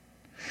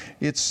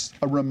 It's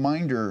a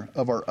reminder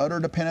of our utter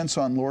dependence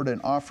on Lord and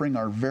offering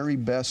our very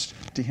best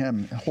to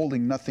Him,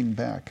 holding nothing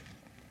back.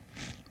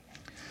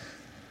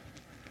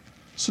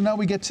 So now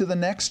we get to the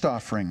next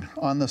offering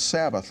on the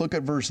Sabbath. Look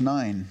at verse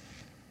 9.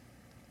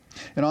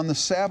 And on the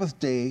Sabbath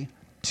day,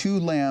 2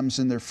 lambs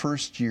in their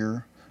first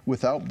year,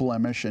 without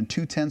blemish, and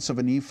 2/10 of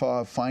an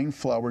ephah of fine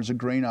flour as a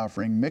grain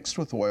offering mixed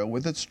with oil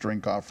with its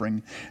drink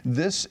offering.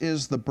 This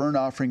is the burnt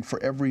offering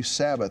for every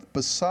Sabbath,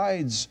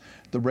 besides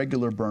the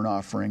regular burnt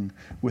offering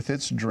with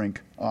its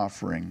drink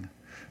offering.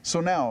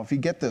 So now, if you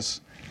get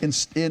this,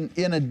 in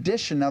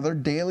addition, now they're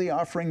daily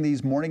offering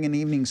these morning and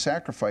evening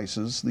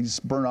sacrifices, these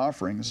burnt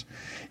offerings.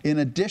 In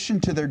addition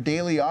to their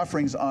daily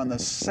offerings on the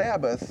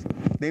Sabbath,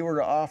 they were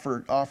to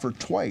offer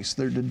twice.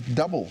 They're to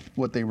double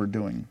what they were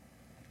doing.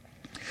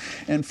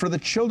 And for the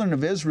children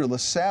of Israel, the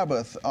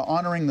Sabbath,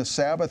 honoring the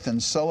Sabbath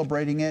and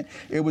celebrating it,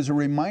 it was a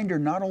reminder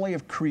not only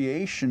of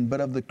creation,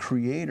 but of the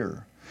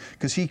Creator.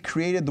 Because He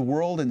created the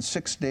world in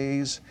 6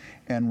 days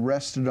and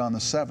rested on the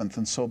seventh.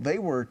 And so they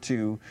were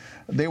to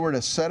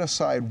set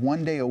aside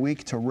 1 day a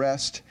week to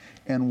rest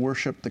and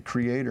worship the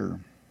Creator.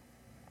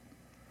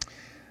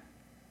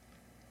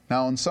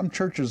 Now, in some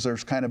churches,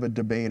 there's kind of a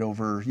debate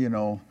over,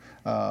 do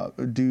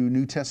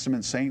New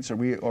Testament saints, are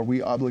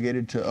we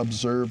obligated to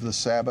observe the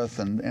Sabbath?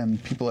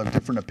 And people have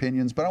different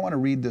opinions. But I want to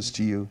read this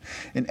to you.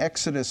 In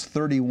Exodus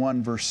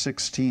 31, verse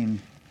 16,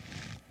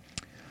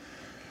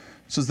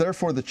 it says,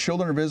 therefore the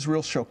children of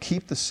Israel shall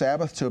keep the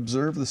Sabbath to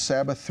observe the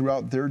Sabbath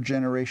throughout their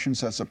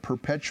generations as a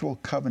perpetual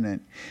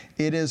covenant.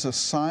 It is a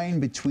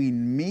sign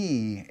between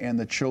me and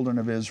the children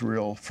of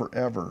Israel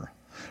forever.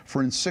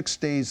 For in 6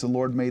 days the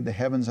Lord made the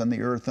heavens and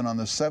the earth, and on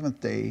the seventh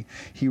day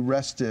He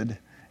rested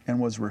and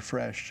was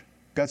refreshed.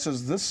 God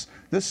says, this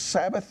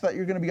Sabbath that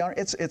you're going to be on,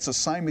 it's a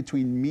sign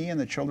between me and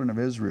the children of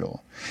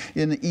Israel.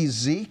 In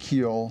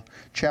Ezekiel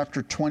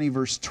chapter 20,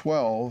 verse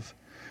 12,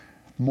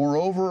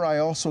 moreover, I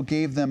also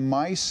gave them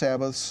my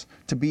Sabbaths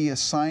to be a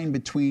sign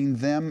between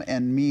them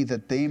and me,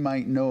 that they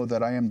might know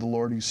that I am the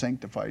Lord who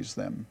sanctifies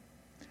them.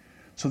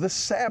 So this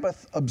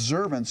Sabbath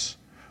observance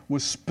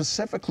was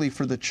specifically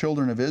for the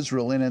children of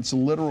Israel in its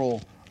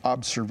literal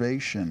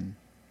observation.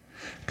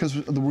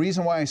 Because the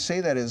reason why I say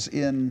that is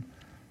in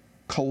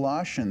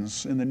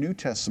Colossians, in the New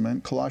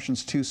Testament,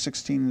 Colossians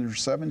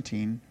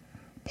 2:16-17,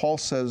 Paul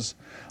says,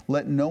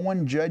 let no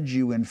one judge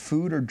you in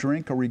food or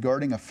drink or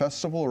regarding a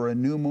festival or a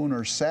new moon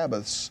or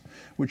Sabbaths,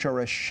 which are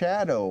a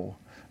shadow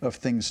of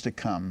things to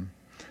come,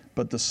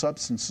 but the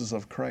substances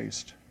of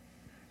Christ.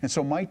 And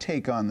so my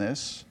take on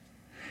this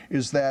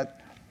is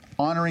that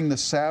honoring the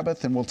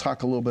Sabbath, and we'll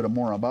talk a little bit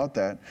more about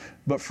that,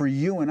 but for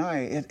you and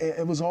I,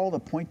 it was all to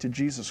point to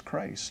Jesus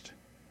Christ.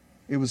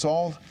 It was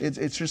all,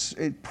 it's just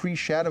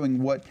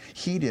pre-shadowing what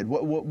He did.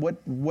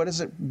 What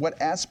is it,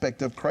 what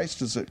aspect of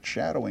Christ is it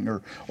shadowing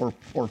or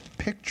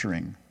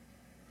picturing?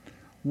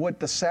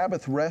 What the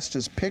Sabbath rest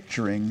is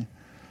picturing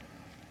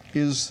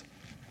is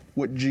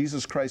what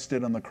Jesus Christ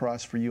did on the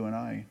cross for you and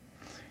I.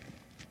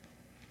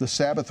 The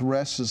Sabbath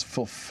rest is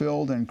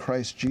fulfilled in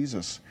Christ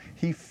Jesus.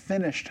 He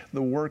finished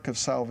the work of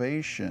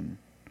salvation,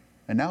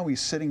 and now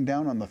He's sitting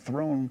down on the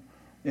throne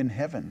in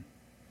heaven.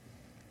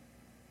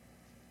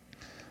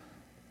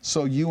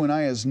 So you and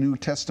I, as New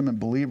Testament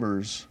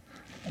believers,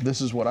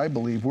 this is what I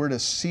believe, we're to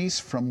cease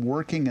from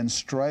working and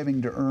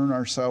striving to earn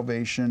our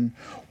salvation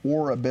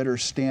or a better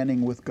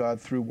standing with God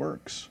through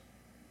works.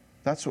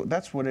 That's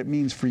what it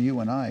means for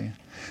you and I.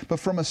 But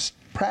from a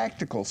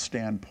practical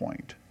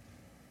standpoint,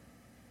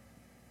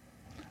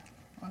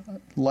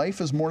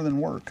 life is more than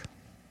work.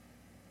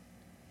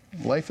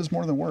 Life is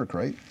more than work,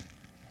 right?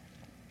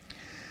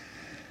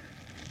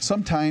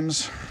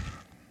 Sometimes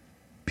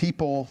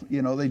people,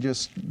 they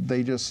just,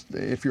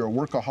 if you're a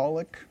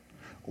workaholic,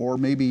 or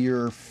maybe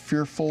you're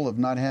fearful of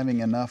not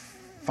having enough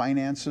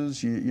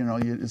finances,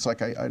 it's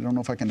like, I don't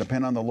know if I can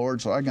depend on the Lord,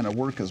 so I'm going to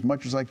work as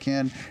much as I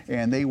can,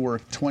 and they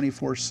work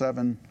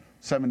 24/7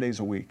 7 days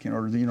a week,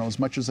 or as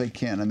much as they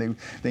can, and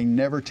they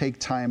never take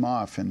time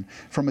off. And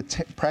from a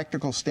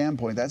practical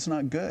standpoint, that's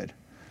not good.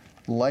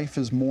 Life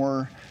is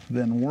more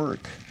than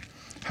work.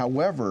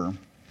 However,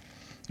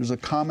 there's a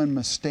common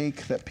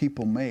mistake that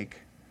people make,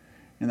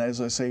 and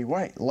as I say,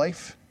 right,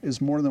 life is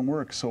more than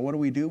work. So what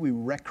do? We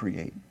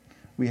recreate.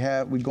 We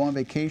go on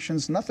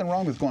vacations. Nothing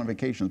wrong with going on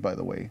vacations, by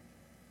the way.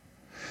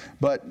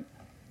 But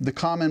the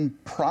common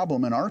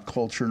problem in our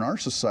culture, in our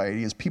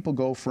society, is people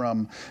go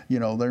from,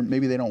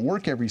 maybe they don't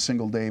work every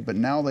single day, but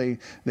now they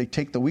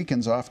take the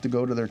weekends off to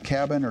go to their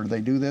cabin, or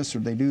they do this or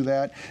they do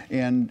that.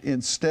 And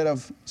instead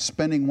of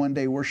spending one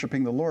day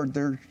worshiping the Lord,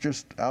 they're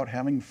just out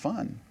having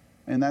fun.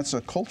 And that's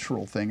a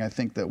cultural thing, I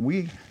think, that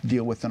we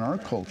deal with in our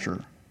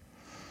culture.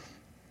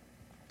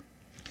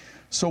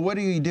 So what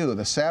do you do?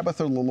 The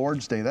Sabbath or the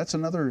Lord's Day? That's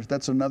another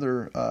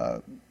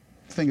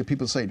thing that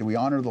people say. Do we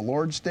honor the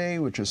Lord's Day,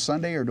 which is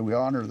Sunday, or do we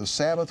honor the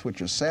Sabbath,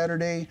 which is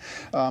Saturday?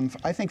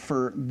 I think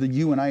for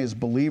you and I as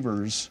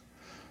believers,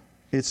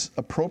 it's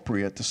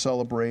appropriate to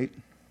celebrate,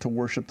 to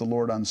worship the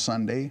Lord on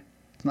Sunday.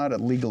 It's not a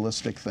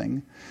legalistic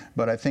thing,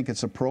 but I think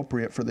it's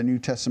appropriate for the New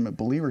Testament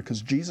believer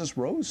because Jesus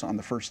rose on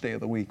the first day of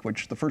the week,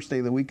 which the first day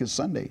of the week is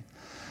Sunday.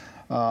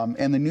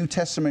 And the New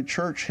Testament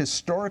church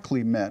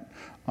historically met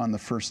on the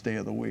first day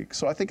of the week.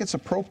 So I think it's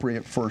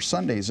appropriate for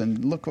Sundays.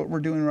 And look what we're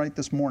doing right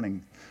this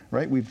morning,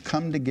 right? We've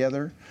come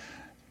together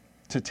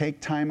to take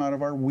time out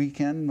of our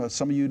weekend.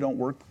 Some of you don't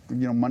work,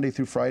 Monday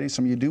through Friday.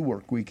 Some of you do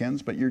work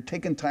weekends, but you're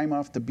taking time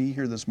off to be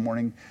here this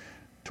morning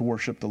to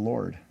worship the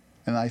Lord.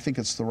 And I think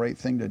it's the right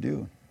thing to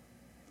do.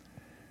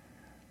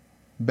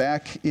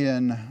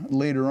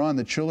 Later on,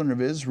 the children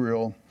of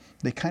Israel,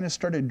 they kind of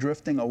started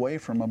drifting away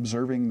from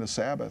observing the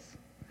Sabbath.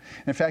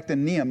 In fact,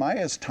 in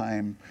Nehemiah's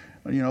time,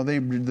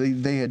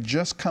 they had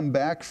just come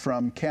back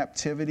from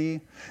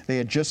captivity. They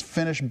had just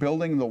finished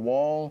building the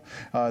wall.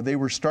 They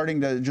were starting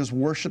to just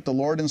worship the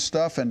Lord and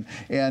stuff. And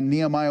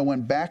Nehemiah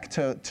went back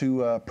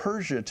to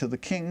Persia, to the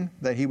king.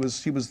 That he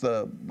was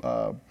the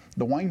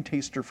wine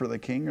taster for the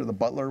king, or the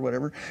butler, or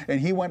whatever. And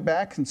he went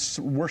back and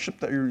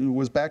worshipped,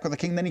 was back with the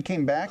king. Then he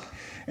came back.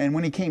 And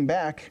when he came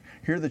back,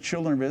 here the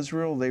children of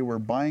Israel, they were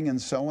buying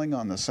and selling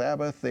on the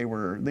Sabbath. They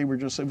were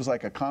just, it was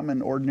like a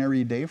common,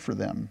 ordinary day for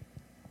them.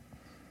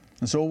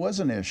 And so it was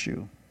an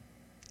issue.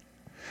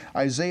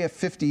 Isaiah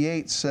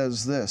 58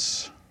 says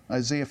this.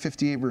 Isaiah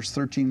 58, verse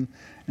 13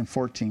 and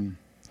 14.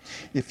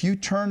 If you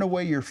turn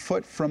away your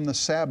foot from the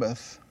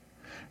Sabbath,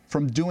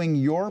 from doing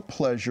your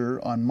pleasure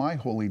on my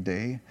holy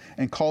day,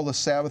 and call the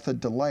Sabbath a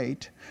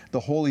delight, the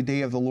holy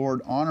day of the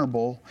Lord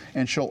honorable,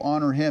 and shall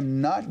honor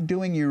him, not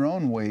doing your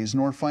own ways,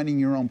 nor finding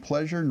your own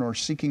pleasure, nor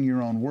seeking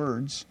your own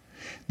words,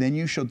 then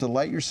you shall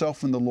delight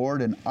yourself in the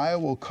Lord, and I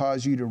will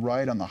cause you to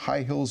ride on the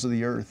high hills of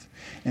the earth,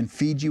 and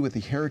feed you with the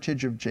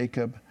heritage of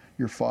Jacob,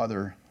 your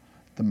father.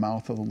 The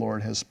mouth of the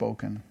Lord has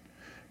spoken.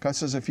 God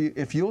says,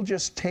 if you'll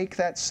just take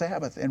that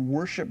Sabbath and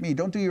worship me,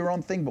 don't do your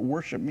own thing, but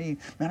worship me,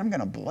 man, I'm going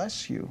to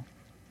bless you.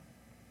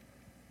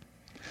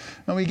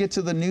 When we get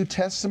to the New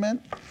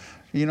Testament,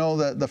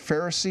 the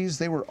Pharisees,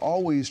 they were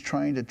always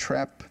trying to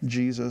trap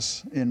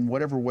Jesus in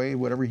whatever way,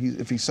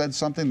 if he said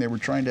something, they were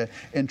trying to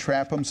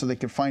entrap him so they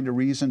could find a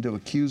reason to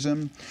accuse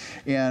him.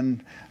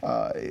 And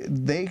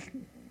they,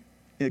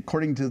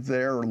 according to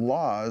their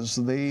laws,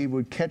 they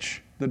would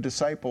catch the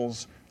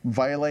disciples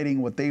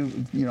violating what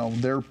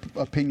their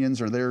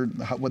opinions or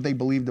what they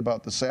believed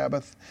about the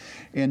Sabbath.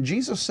 And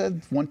Jesus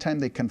said, one time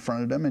they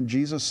confronted him, and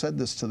Jesus said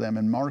this to them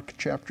in Mark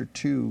chapter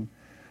 2,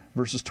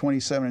 verses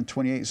 27 and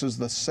 28. It says,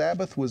 the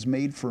Sabbath was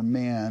made for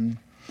man,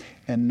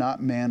 and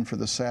not man for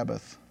the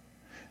Sabbath.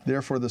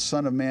 Therefore the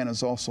Son of Man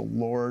is also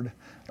Lord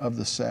of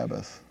the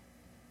Sabbath.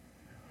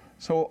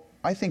 So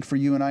I think for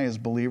you and I as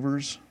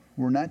believers,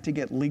 we're not to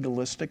get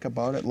legalistic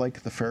about it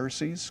like the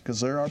Pharisees, because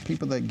there are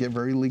people that get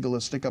very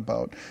legalistic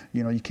about,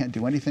 you can't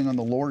do anything on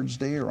the Lord's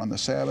Day or on the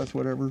Sabbath,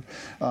 whatever.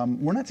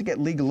 We're not to get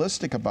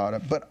legalistic about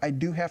it, but I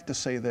do have to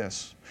say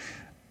this.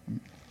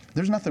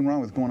 There's nothing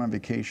wrong with going on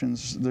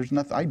vacations.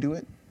 I do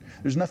it.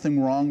 There's nothing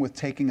wrong with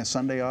taking a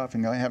Sunday off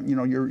and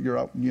you're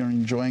out,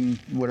 enjoying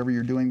whatever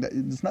you're doing.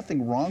 There's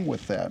nothing wrong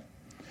with that.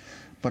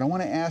 But I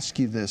want to ask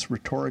you this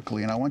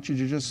rhetorically, and I want you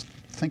to just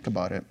think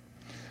about it.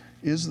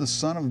 Is the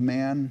Son of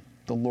Man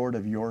the Lord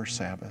of your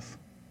Sabbath?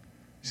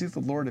 Is he the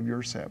Lord of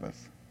your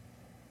Sabbath?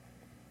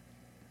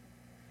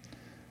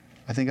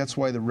 I think that's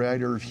why the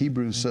writer of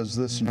Hebrews says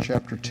this in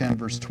chapter 10,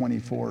 verse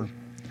 24.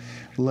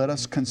 Let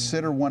us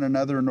consider one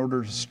another in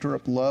order to stir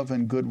up love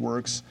and good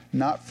works,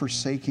 not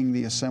forsaking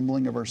the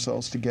assembling of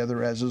ourselves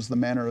together, as is the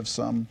manner of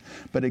some,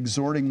 but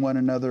exhorting one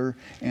another,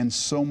 and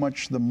so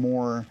much the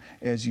more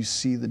as you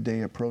see the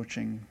day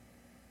approaching.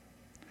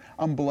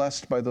 I'm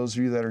blessed by those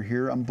of you that are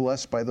here. I'm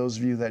blessed by those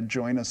of you that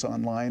join us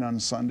online on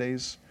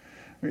Sundays.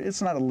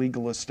 It's not a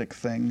legalistic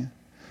thing,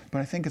 but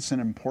I think it's an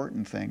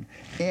important thing.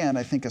 And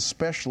I think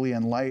especially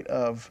in light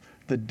of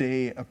the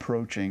day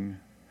approaching,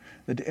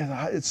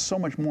 it's so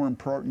much more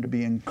important to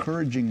be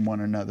encouraging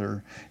one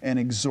another and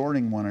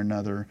exhorting one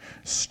another,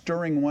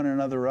 stirring one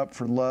another up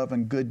for love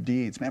and good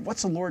deeds. Man,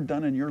 what's the Lord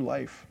done in your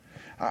life?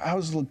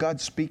 How's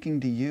God speaking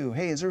to you?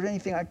 Hey, is there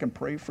anything I can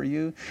pray for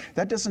you?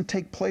 That doesn't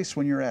take place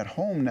when you're at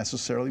home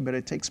necessarily, but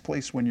it takes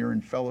place when you're in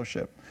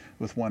fellowship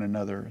with one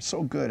another.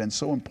 So good and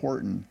so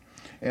important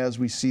as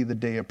we see the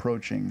day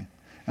approaching.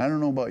 I don't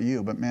know about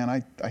you, but man,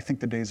 I think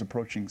the day is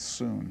approaching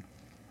soon.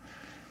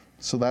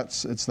 So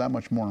it's that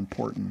much more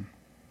important.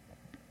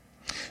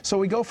 So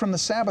we go from the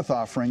Sabbath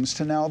offerings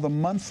to now the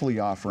monthly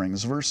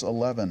offerings, verse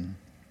 11.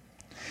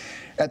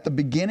 At the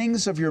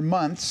beginnings of your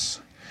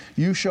months,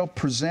 you shall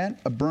present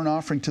a burnt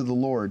offering to the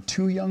Lord,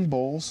 2 young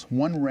bulls,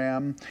 1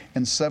 ram,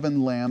 and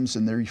 7 lambs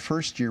in their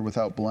first year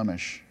without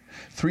blemish.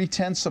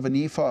 3/10 of an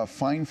ephah of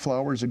fine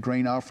flour as a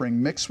grain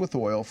offering mixed with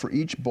oil for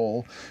each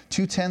bull,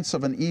 2/10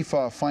 of an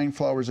ephah of fine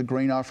flour as a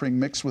grain offering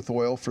mixed with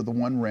oil for the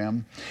 1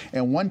 ram,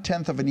 and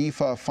 1/10 of an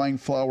ephah of fine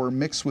flour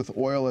mixed with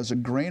oil as a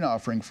grain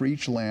offering for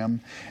each lamb,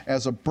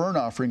 as a burnt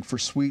offering for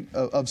sweet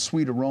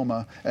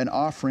aroma, an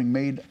offering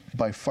made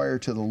by fire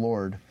to the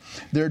Lord.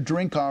 Their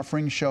drink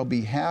offering shall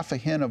be half a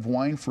hin of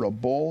wine for a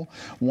bull,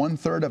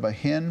 1/3 of a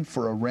hin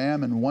for a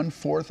ram, and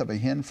 1/4 of a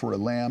hin for a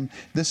lamb.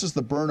 This is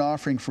the burnt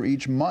offering for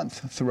each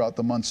month throughout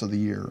the months of the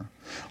year.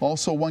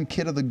 Also 1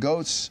 kid of the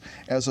goats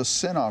as a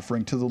sin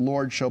offering to the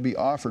Lord shall be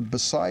offered,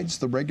 besides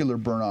the regular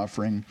burnt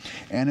offering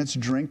and its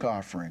drink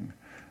offering.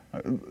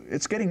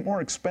 It's getting more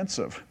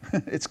expensive.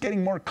 It's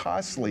getting more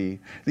costly,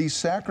 these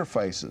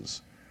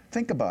sacrifices.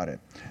 Think about it.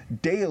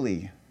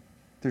 Daily,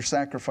 they're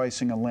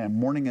sacrificing a lamb,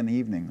 morning and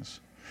evenings.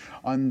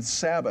 On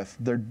Sabbath,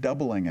 they're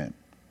doubling it.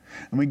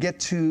 And we get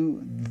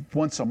to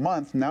once a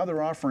month, now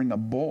they're offering a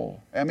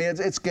bull. I mean,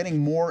 it's getting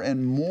more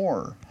and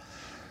more.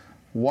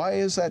 Why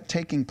is that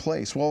taking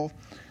place? Well,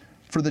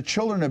 for the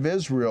children of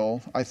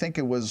Israel, I think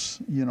it was,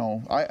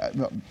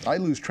 I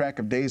lose track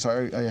of days.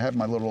 I have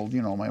my little,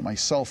 my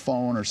cell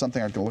phone or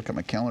something. I have to look at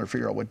my calendar,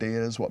 figure out what day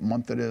it is, what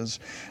month it is.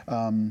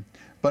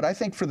 But I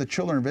think for the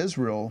children of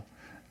Israel,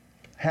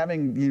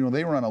 having,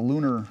 they were on a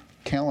lunar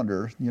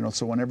calendar,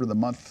 so whenever the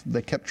month,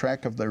 they kept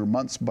track of their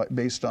months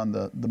based on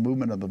the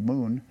movement of the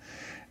moon.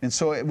 And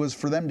so it was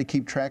for them to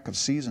keep track of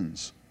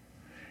seasons.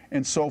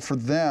 And so for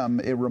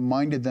them, it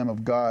reminded them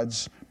of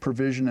God's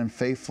provision and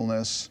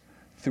faithfulness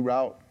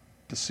throughout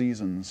the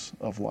seasons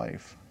of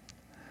life.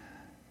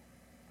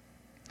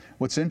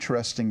 What's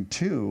interesting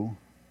too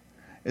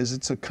is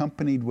it's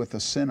accompanied with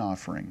a sin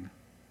offering.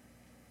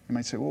 You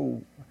might say,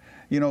 well,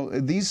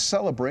 these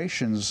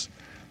celebrations,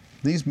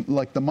 these,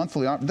 like the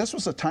monthly, this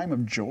was a time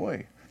of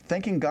joy,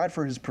 thanking God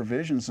for His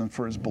provisions and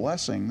for His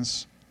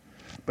blessings,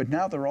 but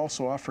now they're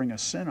also offering a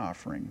sin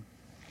offering.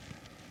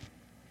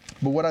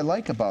 But what I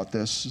like about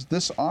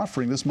this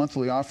offering, this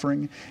monthly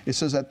offering, it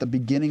says at the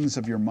beginnings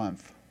of your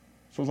month.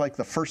 So it's like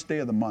the first day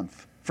of the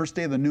month, first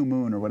day of the new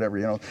moon or whatever,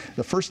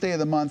 the first day of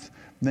the month,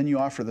 then you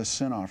offer the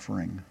sin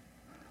offering.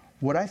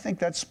 What I think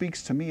that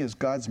speaks to me is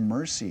God's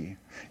mercy.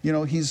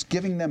 He's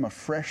giving them a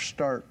fresh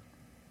start.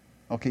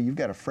 Okay, you've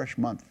got a fresh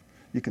month.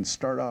 You can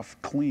start off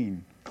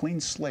clean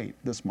slate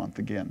this month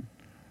again.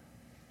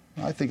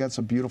 I think that's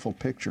a beautiful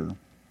picture.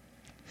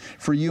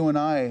 For you and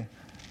I,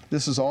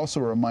 this is also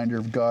a reminder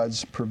of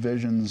God's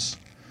provisions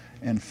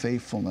and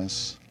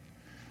faithfulness.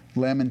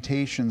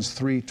 Lamentations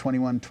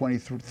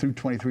 3:21 through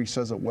 23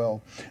 says it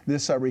well.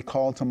 This I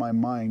recall to my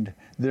mind,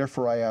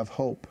 therefore I have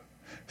hope.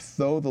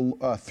 Through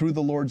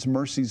the Lord's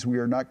mercies we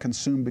are not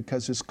consumed,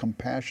 because His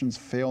compassions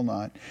fail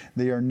not.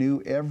 They are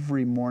new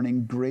every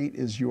morning. Great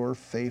is your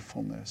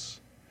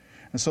faithfulness.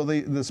 And so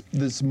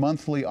this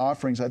monthly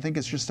offerings, I think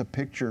it's just a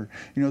picture.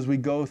 As we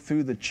go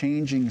through the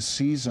changing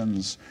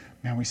seasons,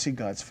 man, we see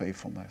God's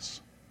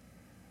faithfulness.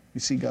 We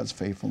see God's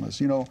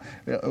faithfulness.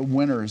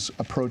 Winter's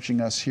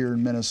approaching us here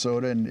in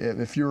Minnesota, and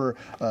if you're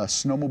a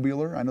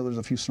snowmobiler, I know there's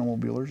a few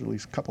snowmobilers, at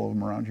least a couple of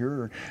them around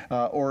here,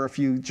 or if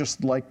you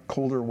just like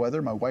colder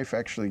weather. My wife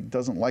actually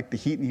doesn't like the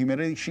heat and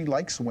humidity. She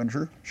likes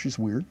winter. She's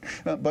weird,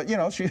 but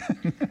she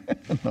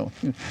no.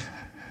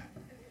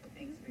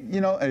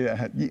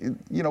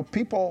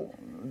 People,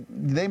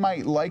 they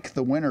might like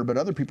the winter, but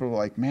other people are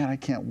like, man, I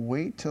can't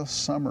wait till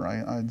summer.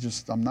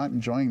 I'm not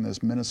enjoying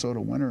this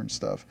Minnesota winter and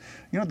stuff.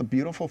 The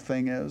beautiful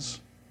thing is,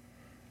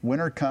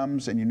 winter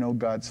comes and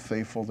God's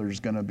faithful. There's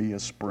going to be a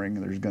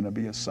spring. There's going to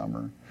be a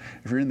summer.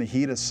 If you're in the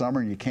heat of summer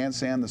and you can't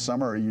stand the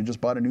summer, or you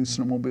just bought a new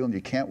snowmobile and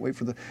you can't wait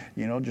for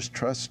just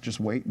trust, just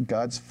wait.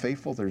 God's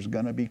faithful. There's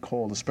going to be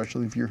cold,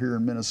 especially if you're here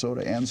in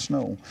Minnesota, and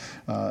snow.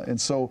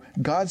 And so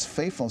God's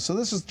faithfulness. So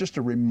this is just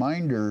a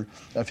reminder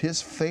of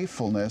His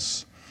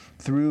faithfulness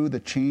through the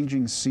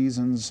changing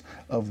seasons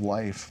of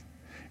life.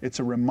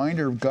 It's a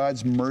reminder of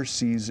God's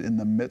mercies in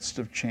the midst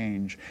of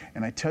change.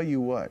 And I tell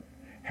you what,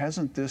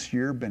 hasn't this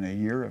year been a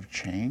year of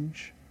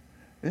change?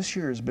 This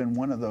year has been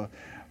one of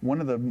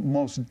the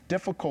most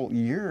difficult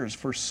years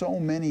for so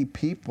many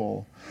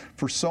people.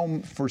 For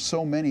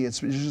so many, it's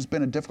just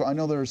been a difficult. I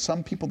know there are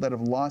some people that have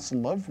lost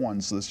loved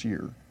ones this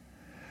year.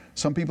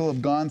 Some people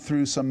have gone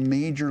through some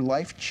major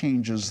life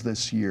changes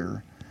this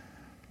year.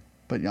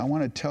 But I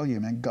want to tell you,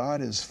 man,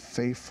 God is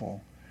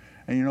faithful.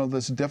 And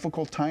this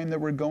difficult time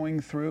that we're going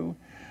through,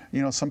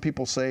 You know, some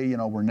people say, you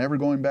know, we're never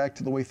going back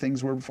to the way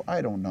things were before.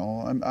 I don't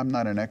know. I'm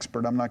not an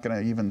expert. I'm not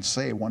going to even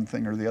say one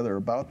thing or the other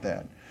about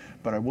that.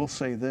 But I will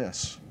say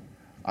this.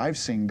 I've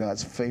seen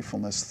God's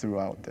faithfulness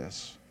throughout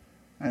this.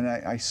 And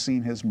I've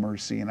seen His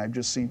mercy, and I've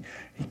just seen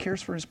He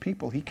cares for His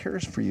people. He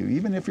cares for you.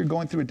 Even if you're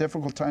going through a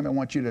difficult time, I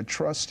want you to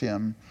trust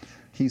Him.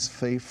 He's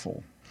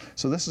faithful.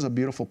 So this is a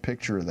beautiful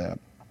picture of that.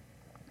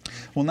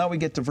 Well, now we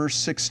get to verse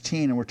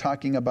 16, and we're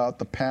talking about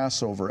the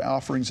Passover,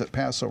 offerings at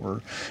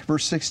Passover.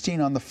 Verse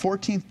 16, on the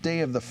 14th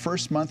day of the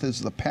first month is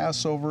the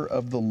Passover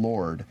of the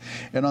Lord.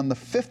 And on the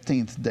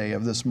 15th day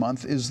of this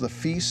month is the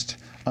feast.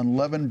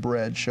 Unleavened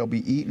bread shall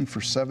be eaten for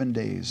 7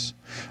 days.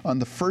 On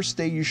the first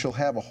day you shall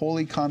have a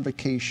holy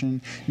convocation.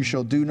 You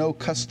shall do no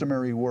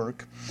customary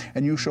work.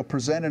 And you shall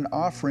present an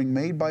offering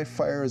made by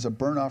fire as a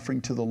burnt offering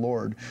to the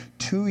Lord.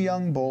 2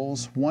 young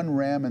bulls, 1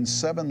 ram, and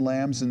 7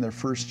 lambs in their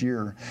first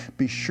year.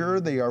 Be sure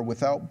they are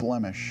without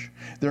blemish.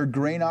 Their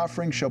grain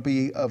offering shall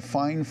be of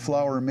fine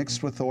flour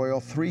mixed with oil.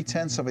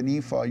 3/10 of an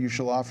ephah you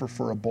shall offer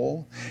for a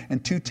bull,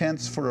 and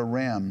 2/10 for a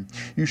ram.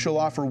 You shall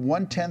offer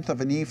 1/10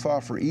 of an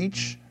ephah for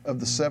each of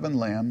the 7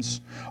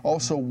 lambs,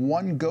 also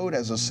 1 goat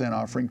as a sin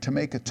offering to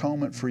make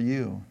atonement for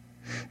you.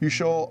 You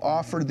shall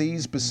offer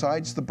these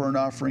besides the burnt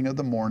offering of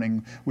the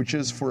morning, which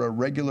is for a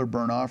regular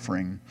burnt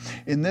offering.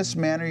 In this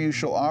manner you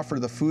shall offer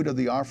the food of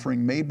the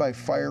offering made by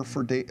fire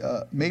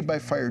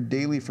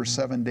daily for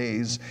 7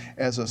 days,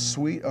 as a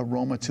sweet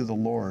aroma to the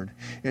Lord.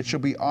 It shall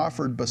be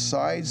offered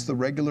besides the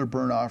regular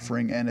burnt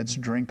offering and its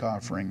drink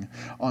offering.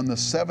 On the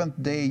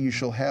 7th day you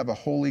shall have a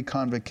holy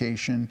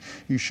convocation.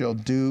 You shall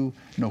do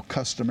no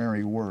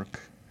customary work.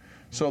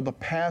 So the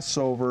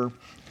Passover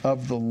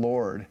of the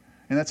Lord.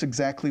 And that's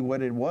exactly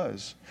what it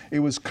was. It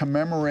was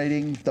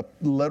commemorating the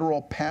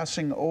literal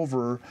passing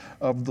over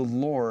of the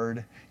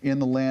Lord in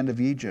the land of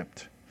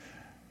Egypt.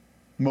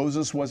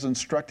 Moses was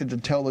instructed to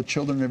tell the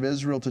children of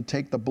Israel to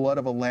take the blood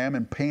of a lamb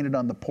and paint it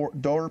on the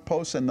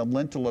doorposts and the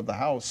lintel of the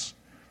house.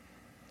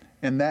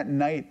 And that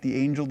night, the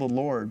angel of the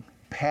Lord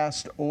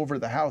passed over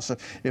the house.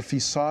 If he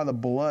saw the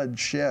blood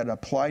shed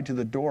applied to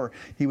the door,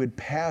 he would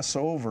pass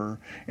over,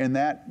 and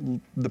that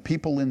the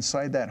people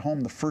inside that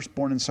home, the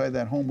firstborn inside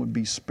that home, would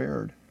be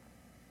spared.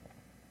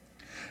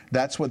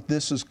 That's what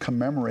this is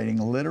commemorating,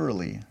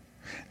 literally.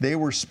 They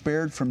were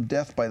spared from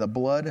death by the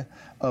blood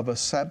of a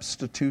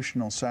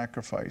substitutional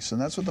sacrifice.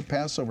 And that's what the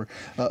Passover,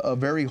 a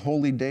very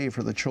holy day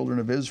for the children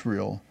of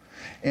Israel.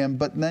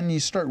 But then you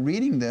start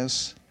reading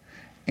this,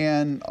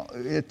 and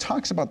it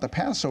talks about the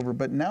Passover,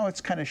 but now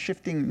it's kind of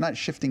shifting, not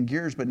shifting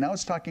gears, but now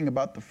it's talking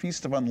about the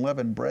Feast of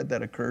Unleavened Bread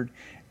that occurred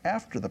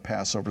after the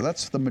Passover.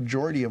 That's the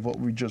majority of what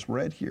we just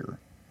read here.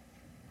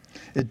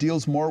 It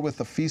deals more with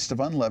the Feast of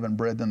Unleavened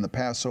Bread than the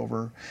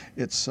Passover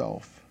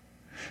itself.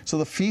 So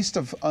the Feast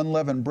of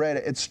Unleavened Bread,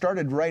 it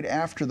started right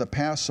after the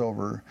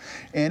Passover,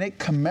 and it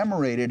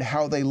commemorated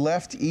how they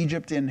left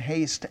Egypt in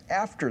haste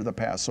after the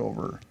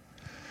Passover.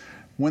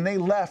 When they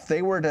left,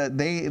 they were to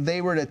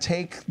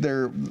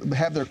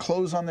have their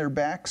clothes on their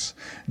backs.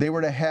 They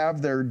were to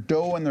have their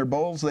dough in their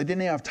bowls. They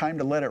didn't have time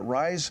to let it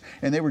rise,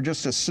 and they were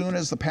just, as soon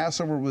as the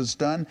Passover was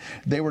done,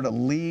 they were to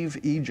leave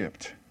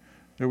Egypt.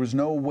 There was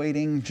no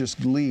waiting,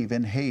 just leave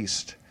in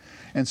haste.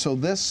 And so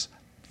this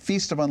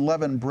Feast of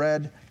Unleavened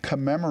Bread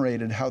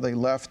commemorated how they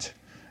left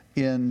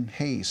in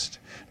haste.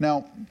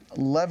 Now,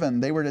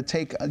 leaven, they were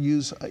to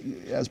use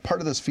as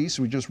part of this feast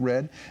we just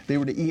read, they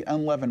were to eat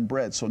unleavened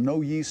bread, so no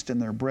yeast in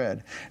their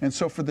bread. And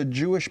so for the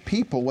Jewish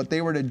people, what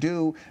they were to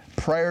do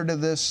prior to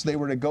this, they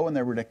were to go and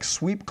they were to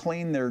sweep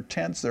clean their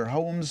tents, their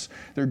homes,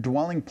 their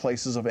dwelling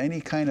places of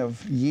any kind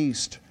of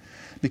yeast.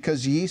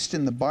 Because yeast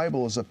in the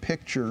Bible is a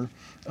picture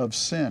of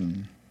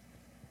sin.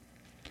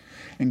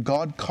 And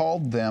God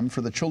called them,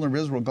 for the children of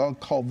Israel, God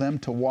called them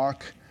to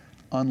walk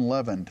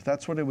unleavened.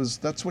 That's what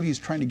He's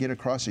trying to get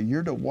across here.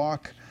 You're to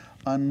walk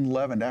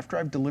unleavened. After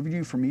I've delivered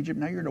you from Egypt,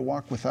 now you're to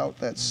walk without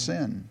that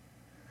sin.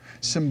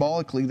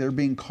 Symbolically, they're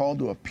being called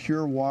to a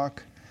pure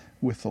walk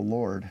with the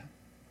Lord.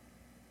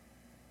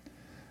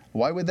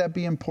 Why would that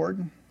be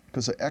important?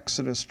 Because of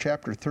Exodus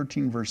chapter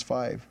 13, verse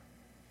 5.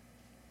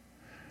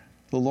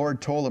 The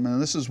Lord told them,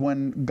 and this is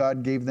when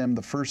God gave them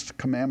the first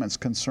commandments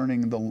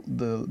concerning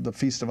the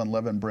Feast of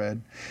Unleavened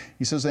Bread.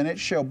 He says, and it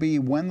shall be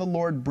when the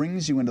Lord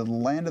brings you into the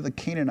land of the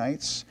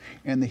Canaanites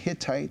and the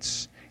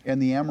Hittites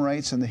and the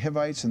Amorites and the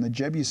Hivites and the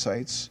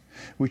Jebusites,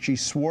 which He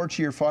swore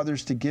to your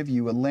fathers to give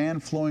you, a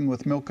land flowing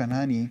with milk and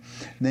honey,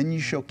 then you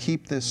shall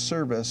keep this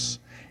service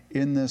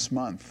in this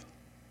month.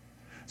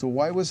 So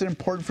why was it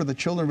important for the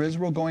children of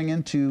Israel going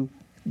into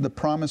the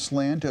promised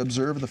land to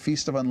observe the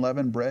Feast of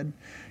Unleavened Bread?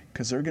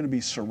 Because they're going to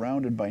be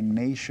surrounded by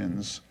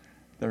nations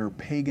that are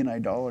pagan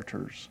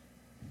idolaters.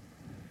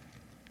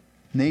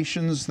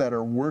 Nations that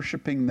are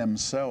worshiping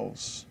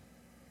themselves.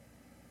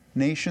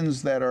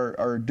 Nations that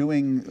are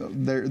doing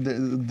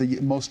the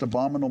most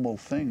abominable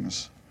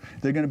things.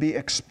 They're going to be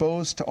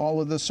exposed to all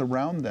of this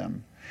around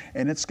them.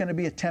 And it's going to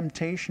be a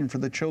temptation for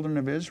the children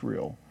of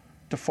Israel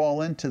to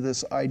fall into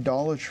this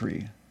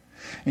idolatry.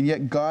 And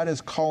yet God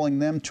is calling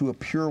them to a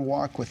pure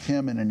walk with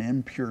Him in an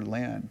impure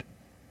land.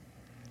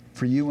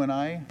 for you and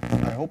I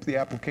hope the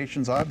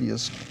application's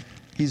obvious.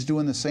 He's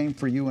doing the same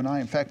for you and I.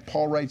 In fact,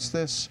 Paul writes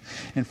this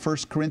in 1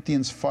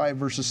 Corinthians 5,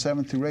 verses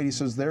 7 through 8. He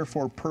says,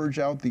 "Therefore purge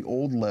out the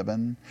old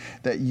leaven,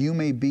 that you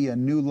may be a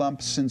new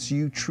lump, since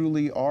you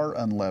truly are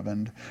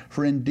unleavened.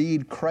 For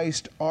indeed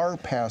Christ our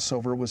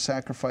Passover was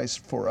sacrificed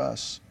for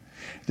us.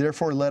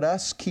 Therefore let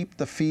us keep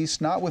the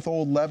feast, not with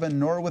old leaven,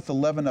 nor with the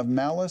leaven of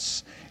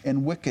malice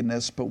and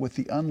wickedness, but with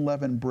the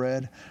unleavened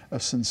bread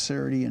of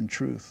sincerity and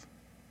truth."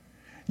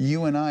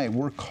 You and I,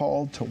 we're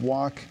called to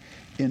walk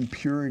in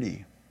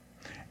purity.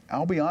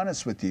 I'll be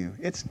honest with you,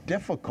 it's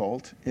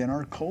difficult in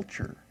our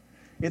culture.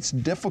 It's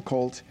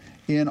difficult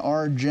in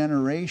our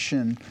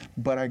generation,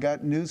 but I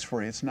got news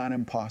for you, it's not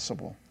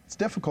impossible. It's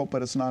difficult,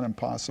 but it's not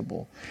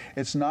impossible.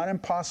 It's not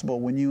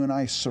impossible when you and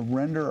I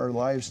surrender our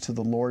lives to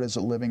the Lord as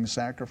a living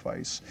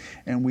sacrifice,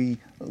 and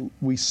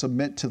we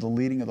submit to the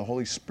leading of the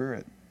Holy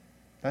Spirit.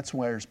 That's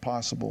where it's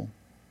possible.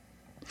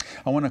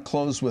 I want to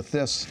close with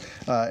this,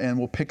 and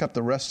we'll pick up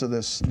the rest of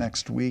this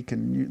next week.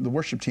 And the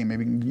worship team,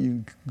 maybe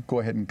you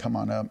go ahead and come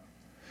on up.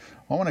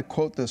 I want to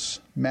quote this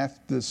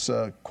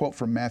quote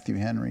from Matthew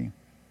Henry.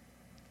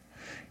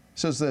 It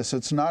says this: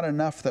 "It's not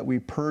enough that we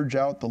purge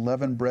out the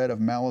leavened bread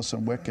of malice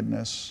and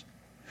wickedness,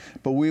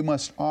 but we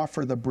must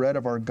offer the bread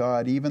of our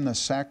God, even the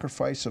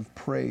sacrifice of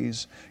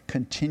praise,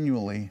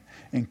 continually,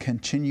 and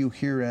continue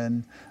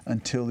herein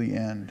until the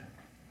end."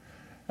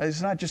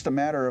 It's not just a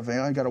matter of,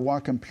 I got to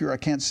walk in pure, I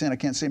can't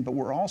sin, but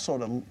we're also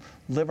to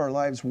live our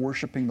lives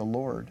worshiping the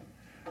Lord,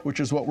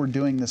 which is what we're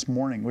doing this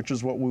morning, which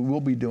is what we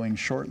will be doing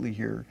shortly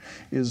here,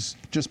 is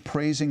just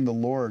praising the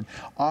Lord,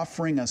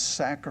 offering a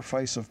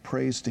sacrifice of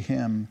praise to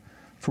Him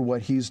for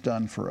what He's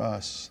done for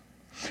us.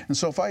 And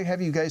so if I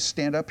have you guys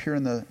stand up here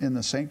in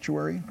the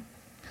sanctuary,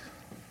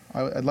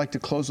 I'd like to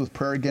close with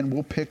prayer again.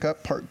 We'll pick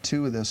up part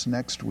 2 of this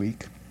next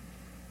week.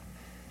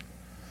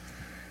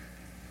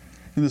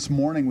 And this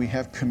morning we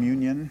have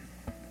communion,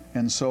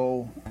 and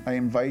so I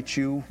invite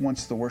you,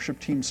 once the worship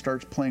team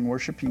starts playing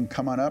worship, you can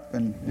come on up,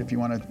 and if you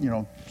want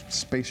to,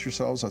 space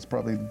yourselves, that's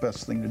probably the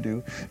best thing to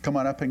do. Come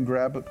on up and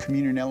grab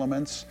communion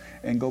elements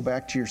and go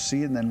back to your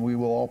seat, and then we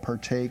will all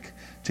partake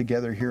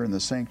together here in the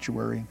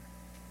sanctuary.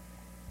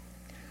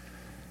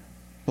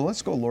 But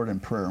let's go, Lord, in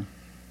prayer.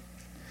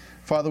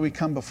 Father, we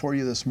come before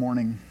you this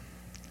morning.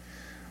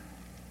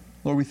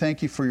 Lord, we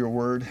thank you for your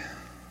word.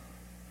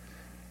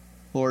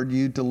 Lord,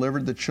 you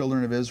delivered the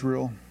children of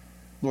Israel.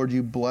 Lord,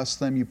 you blessed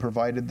them, you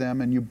provided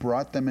them, and you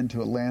brought them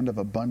into a land of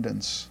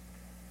abundance.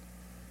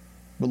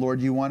 But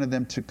Lord, you wanted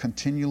them to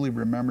continually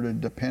remember to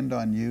depend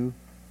on you,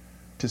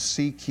 to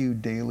seek you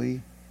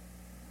daily,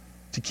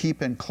 to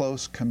keep in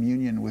close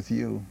communion with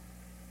you.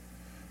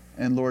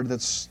 And Lord,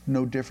 that's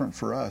no different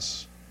for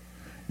us.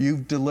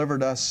 You've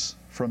delivered us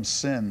from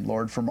sin,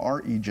 Lord, from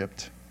our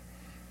Egypt.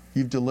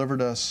 You've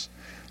delivered us.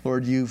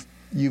 Lord, you've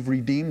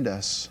redeemed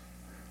us.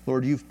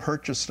 Lord, you've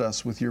purchased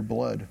us with your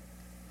blood.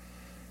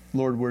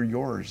 Lord, we're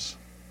yours.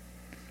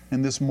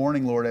 And this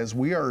morning, Lord, as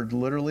we are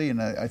literally,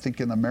 and I think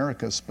in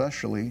America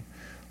especially,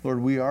 Lord,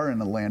 we are in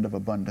a land of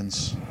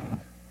abundance.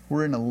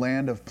 We're in a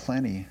land of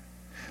plenty.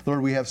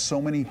 Lord, we have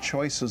so many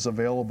choices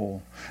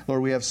available.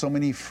 Lord, we have so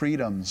many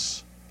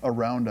freedoms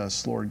around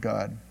us, Lord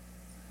God,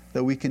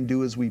 that we can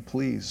do as we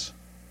please.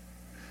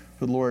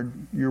 But Lord,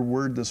 your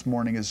word this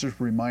morning is just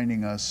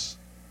reminding us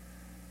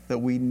that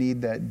we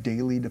need that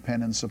daily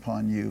dependence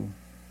upon you.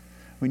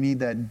 We need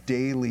that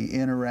daily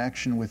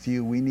interaction with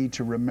you. We need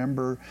to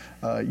remember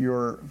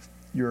your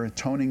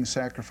atoning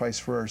sacrifice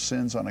for our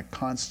sins on a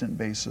constant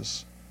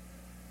basis.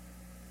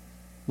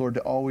 Lord,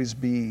 to always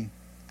be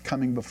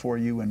coming before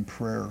you in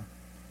prayer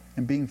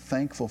and being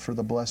thankful for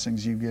the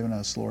blessings you've given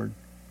us, Lord.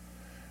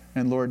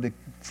 And Lord,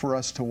 for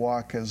us to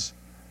walk as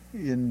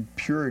in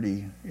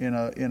purity in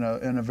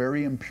a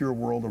very impure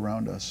world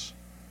around us.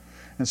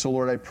 And so,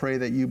 Lord, I pray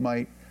that you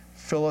might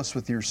fill us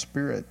with your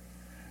Spirit,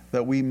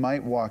 that we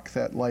might walk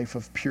that life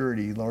of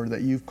purity, Lord,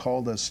 that you've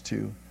called us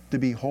to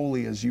be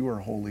holy as you are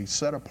holy,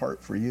 set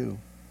apart for you.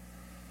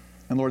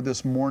 And Lord,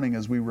 this morning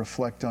as we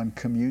reflect on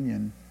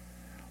communion,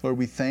 Lord,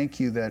 we thank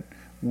you that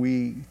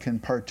we can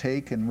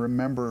partake and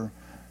remember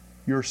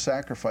your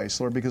sacrifice,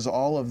 Lord, because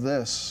all of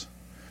this,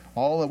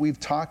 all that we've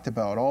talked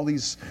about, all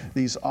these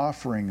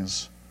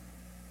offerings,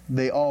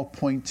 they all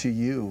point to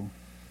you.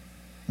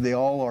 They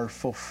all are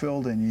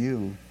fulfilled in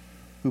you,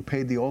 who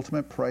paid the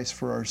ultimate price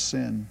for our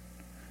sin,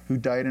 who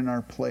died in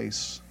our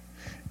place.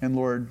 And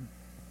Lord,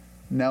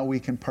 now we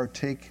can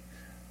partake,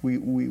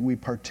 we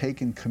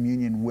partake in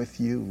communion with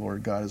you,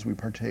 Lord God, as we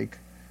partake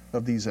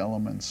of these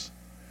elements.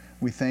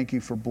 We thank you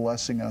for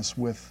blessing us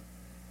with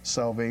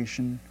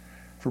salvation,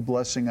 for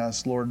blessing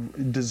us,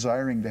 Lord,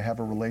 desiring to have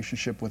a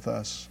relationship with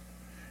us.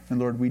 And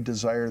Lord, we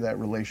desire that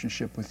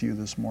relationship with you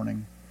this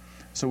morning.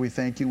 So we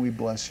thank you, we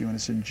bless you, and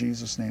it's in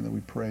Jesus' name that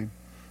we pray.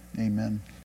 Amen.